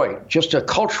Detroit, just a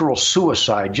cultural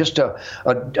suicide, just a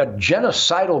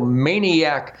genocidal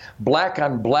maniac, black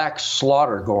on black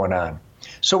slaughter going on.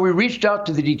 So we reached out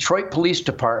to the Detroit Police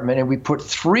Department and we put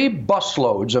 3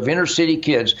 busloads of inner city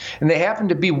kids, and they happened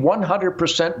to be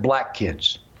 100% black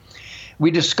kids. We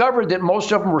discovered that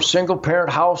most of them were single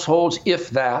parent households,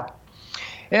 if that.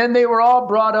 And they were all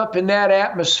brought up in that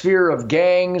atmosphere of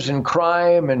gangs and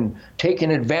crime and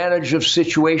taking advantage of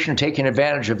situation, taking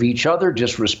advantage of each other,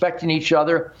 disrespecting each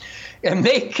other. And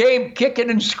they came kicking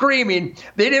and screaming.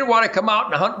 They didn't want to come out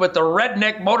and hunt with the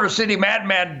redneck Motor City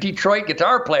Madman Detroit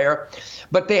guitar player,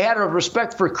 but they had a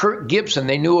respect for Kirk Gibson.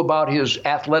 They knew about his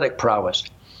athletic prowess.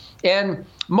 And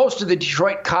most of the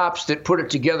Detroit cops that put it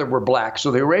together were black.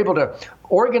 So they were able to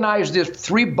organize this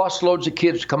 3 busloads of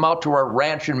kids to come out to our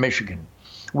ranch in Michigan.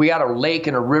 We got a lake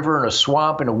and a river and a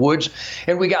swamp and a woods,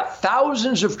 and we got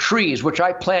thousands of trees, which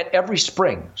I plant every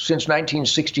spring since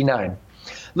 1969.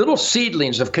 Little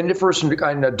seedlings of coniferous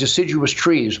and deciduous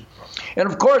trees. And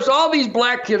of course, all these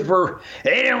black kids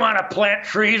they didn't want to plant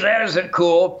trees. That isn't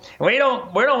cool. We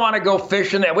don't want to go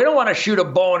fishing that. We don't want to shoot a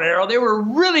bow and arrow.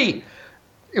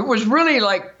 It was really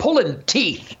like pulling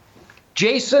teeth.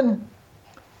 Jason,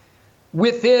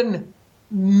 within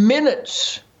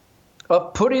minutes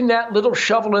of putting that little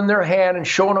shovel in their hand and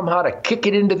showing them how to kick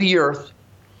it into the earth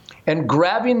and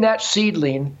grabbing that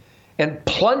seedling and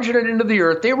plunging it into the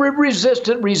earth, they were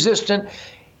resistant,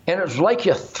 and it was like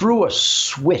you threw a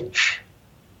switch.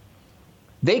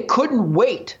 They couldn't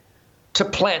wait to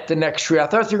plant the next tree. I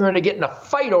thought they were going to get in a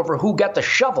fight over who got the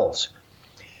shovels.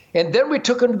 And then we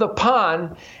took them to the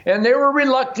pond, and they were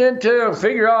reluctant to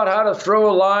figure out how to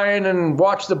throw a line and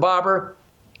watch the bobber.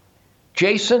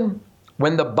 Jason,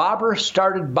 when the bobber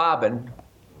started bobbing,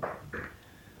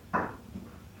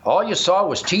 all you saw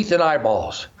was teeth and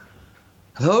eyeballs.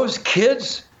 Those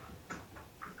kids,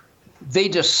 they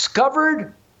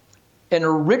discovered an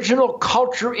original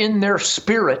culture in their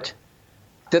spirit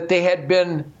that they had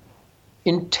been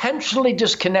intentionally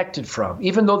disconnected from,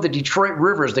 even though the Detroit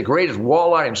River is the greatest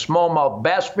walleye and smallmouth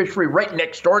bass fishery right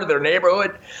next door to their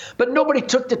neighborhood, but nobody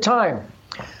took the time.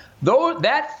 Though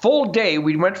that full day,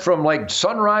 we went from like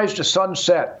sunrise to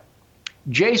sunset.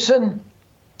 Jason,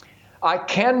 I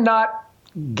cannot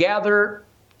gather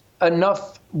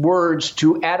enough words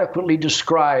to adequately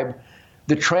describe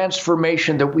the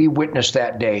transformation that we witnessed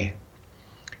that day.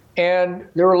 And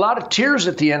there were a lot of tears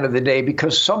at the end of the day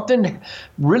because something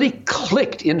really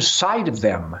clicked inside of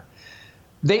them.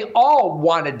 They all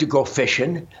wanted to go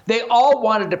fishing. They all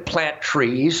wanted to plant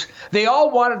trees. They all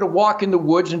wanted to walk in the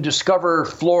woods and discover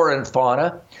flora and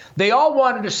fauna. They all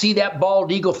wanted to see that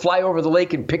bald eagle fly over the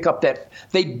lake and pick up that.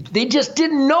 They just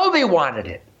didn't know they wanted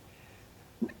it.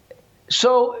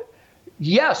 So,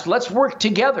 yes, let's work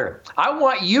together. I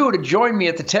want you to join me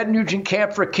at the Ted Nugent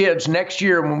Camp for Kids next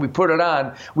year when we put it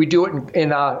on. We do it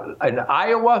in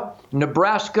Iowa,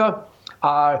 Nebraska,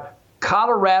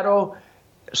 Colorado,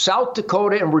 South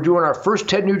Dakota, and we're doing our first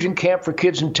Ted Nugent Camp for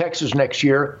Kids in Texas next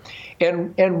year,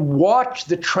 and watch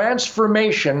the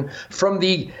transformation from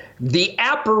the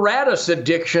apparatus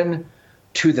addiction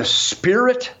to the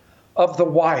spirit of the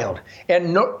wild.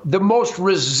 And the most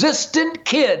resistant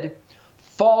kid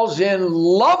falls in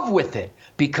love with it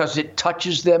because it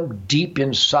touches them deep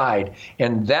inside.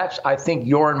 And that's, I think,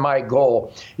 your and my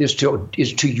goal is to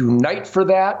unite for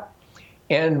that.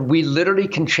 And we literally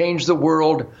can change the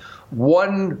world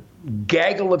one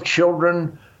gaggle of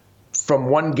children from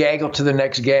one gaggle to the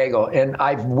next gaggle. And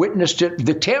I've witnessed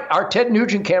it. Our Ted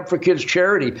Nugent Camp for Kids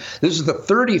charity, this is the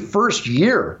 31st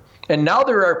year. And now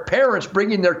there are parents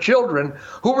bringing their children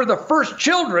who were the first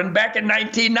children back in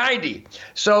 1990.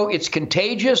 So it's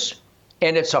contagious,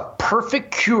 and it's a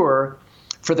perfect cure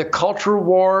for the cultural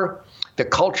war,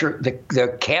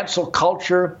 the cancel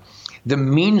culture, the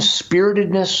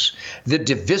mean-spiritedness, the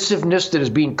divisiveness that is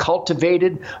being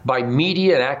cultivated by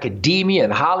media and academia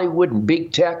and Hollywood and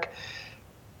big tech.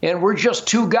 And we're just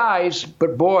 2 guys,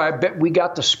 but boy, I bet we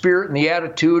got the spirit and the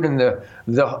attitude and the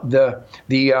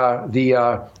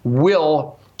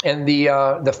will and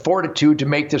the fortitude to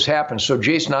make this happen. So,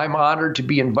 Jason, I'm honored to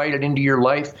be invited into your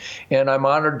life, and I'm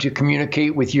honored to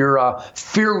communicate with your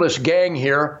fearless gang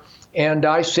here. And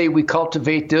I say we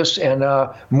cultivate this and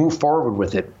move forward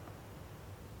with it.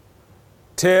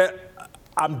 Ted,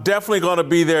 I'm definitely going to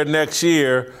be there next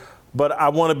year, but I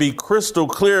want to be crystal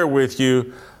clear with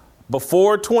you.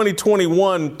 Before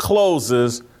 2021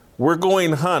 closes, we're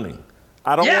going hunting.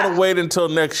 I don't want to wait until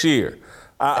next year.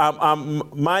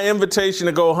 My invitation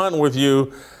to go hunting with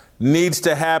you needs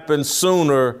to happen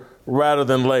sooner rather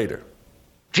than later.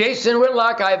 Jason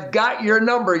Whitlock, I've got your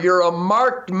number. You're a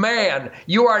marked man.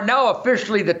 You are now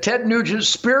officially the Ted Nugent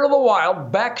Spirit of the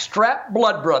Wild backstrap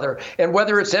blood brother. And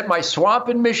whether it's at my swamp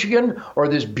in Michigan or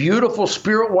this beautiful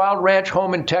Spirit Wild Ranch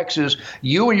home in Texas,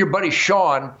 you and your buddy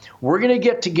Sean, we're going to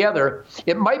get together.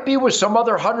 It might be with some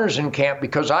other hunters in camp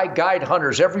because I guide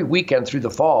hunters every weekend through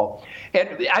the fall.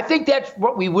 And I think that's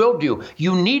what we will do.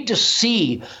 You need to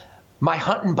see my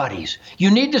hunting buddies. You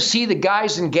need to see the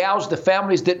guys and gals, the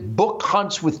families that book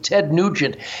hunts with Ted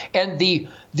Nugent, and the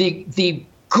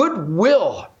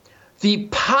goodwill, the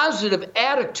positive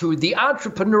attitude, the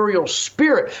entrepreneurial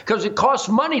spirit, because it costs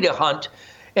money to hunt.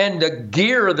 And the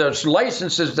gear, the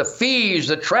licenses, the fees,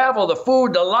 the travel, the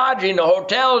food, the lodging, the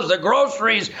hotels, the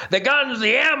groceries, the guns,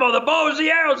 the ammo, the bows,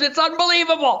 the arrows. It's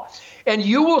unbelievable. And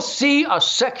you will see a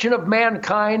section of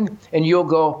mankind and you'll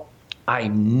go, I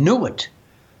knew it.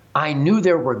 I knew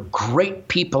there were great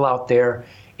people out there,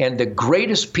 and the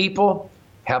greatest people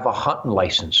have a hunting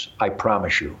license, I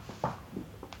promise you.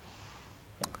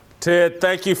 Ted,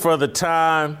 thank you for the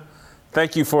time.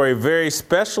 Thank you for a very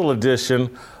special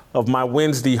edition of my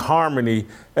Wednesday Harmony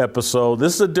episode.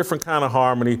 This is a different kind of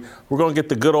harmony. We're going to get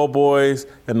the good old boys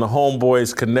and the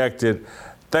homeboys connected.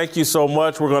 Thank you so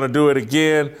much. We're going to do it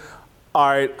again. All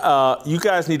right, you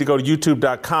guys need to go to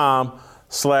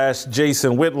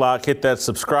youtube.com/Jason Whitlock. Hit that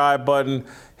subscribe button,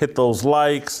 hit those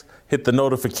likes, hit the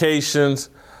notifications.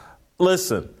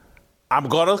 Listen, I'm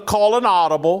going to call an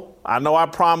audible. I know I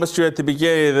promised you at the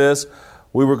beginning of this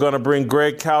we were going to bring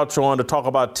Greg Couch on to talk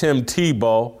about Tim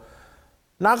Tebow.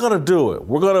 Not going to do it.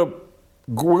 We're going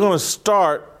to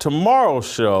start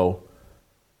tomorrow's show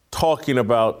talking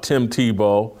about Tim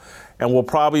Tebow, and we'll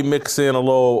probably mix in a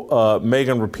little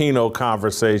Megan Rapinoe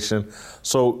conversation.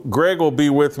 So Greg will be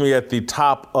with me at the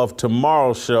top of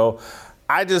tomorrow's show.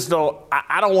 I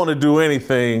don't want to do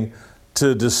anything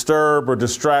to disturb or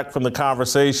distract from the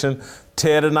conversation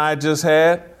Ted and I just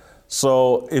had.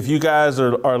 So if you guys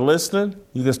are listening,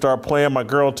 you can start playing My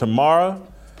Girl Tamara,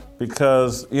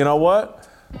 because you know what?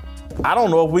 I don't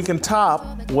know if we can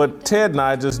top what Ted and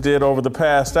I just did over the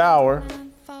past hour.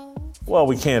 Well,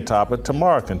 we can't top it.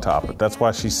 Tamara can top it. That's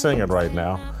why she's singing right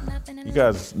now. You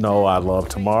guys know I love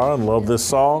Tamara and love this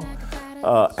song.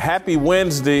 Happy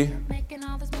Wednesday.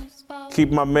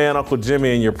 Keep my man Uncle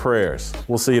Jimmy in your prayers.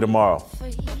 We'll see you tomorrow.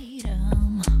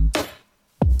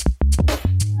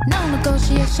 No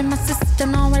negotiation, my sister,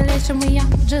 no relation. We all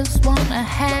just wanna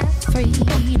have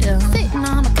freedom. Sitting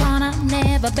on a corner,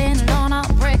 never been alone.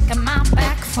 I'll break my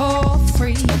back for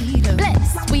freedom.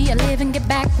 Blessed, we are living, get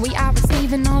back. We are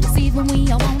receiving, all deceiving.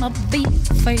 We all wanna be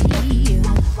free.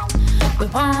 We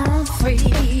want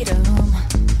freedom.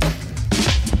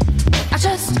 I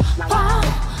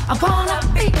wanna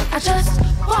be. I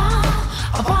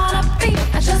wanna be.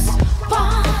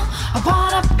 I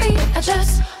wanna be.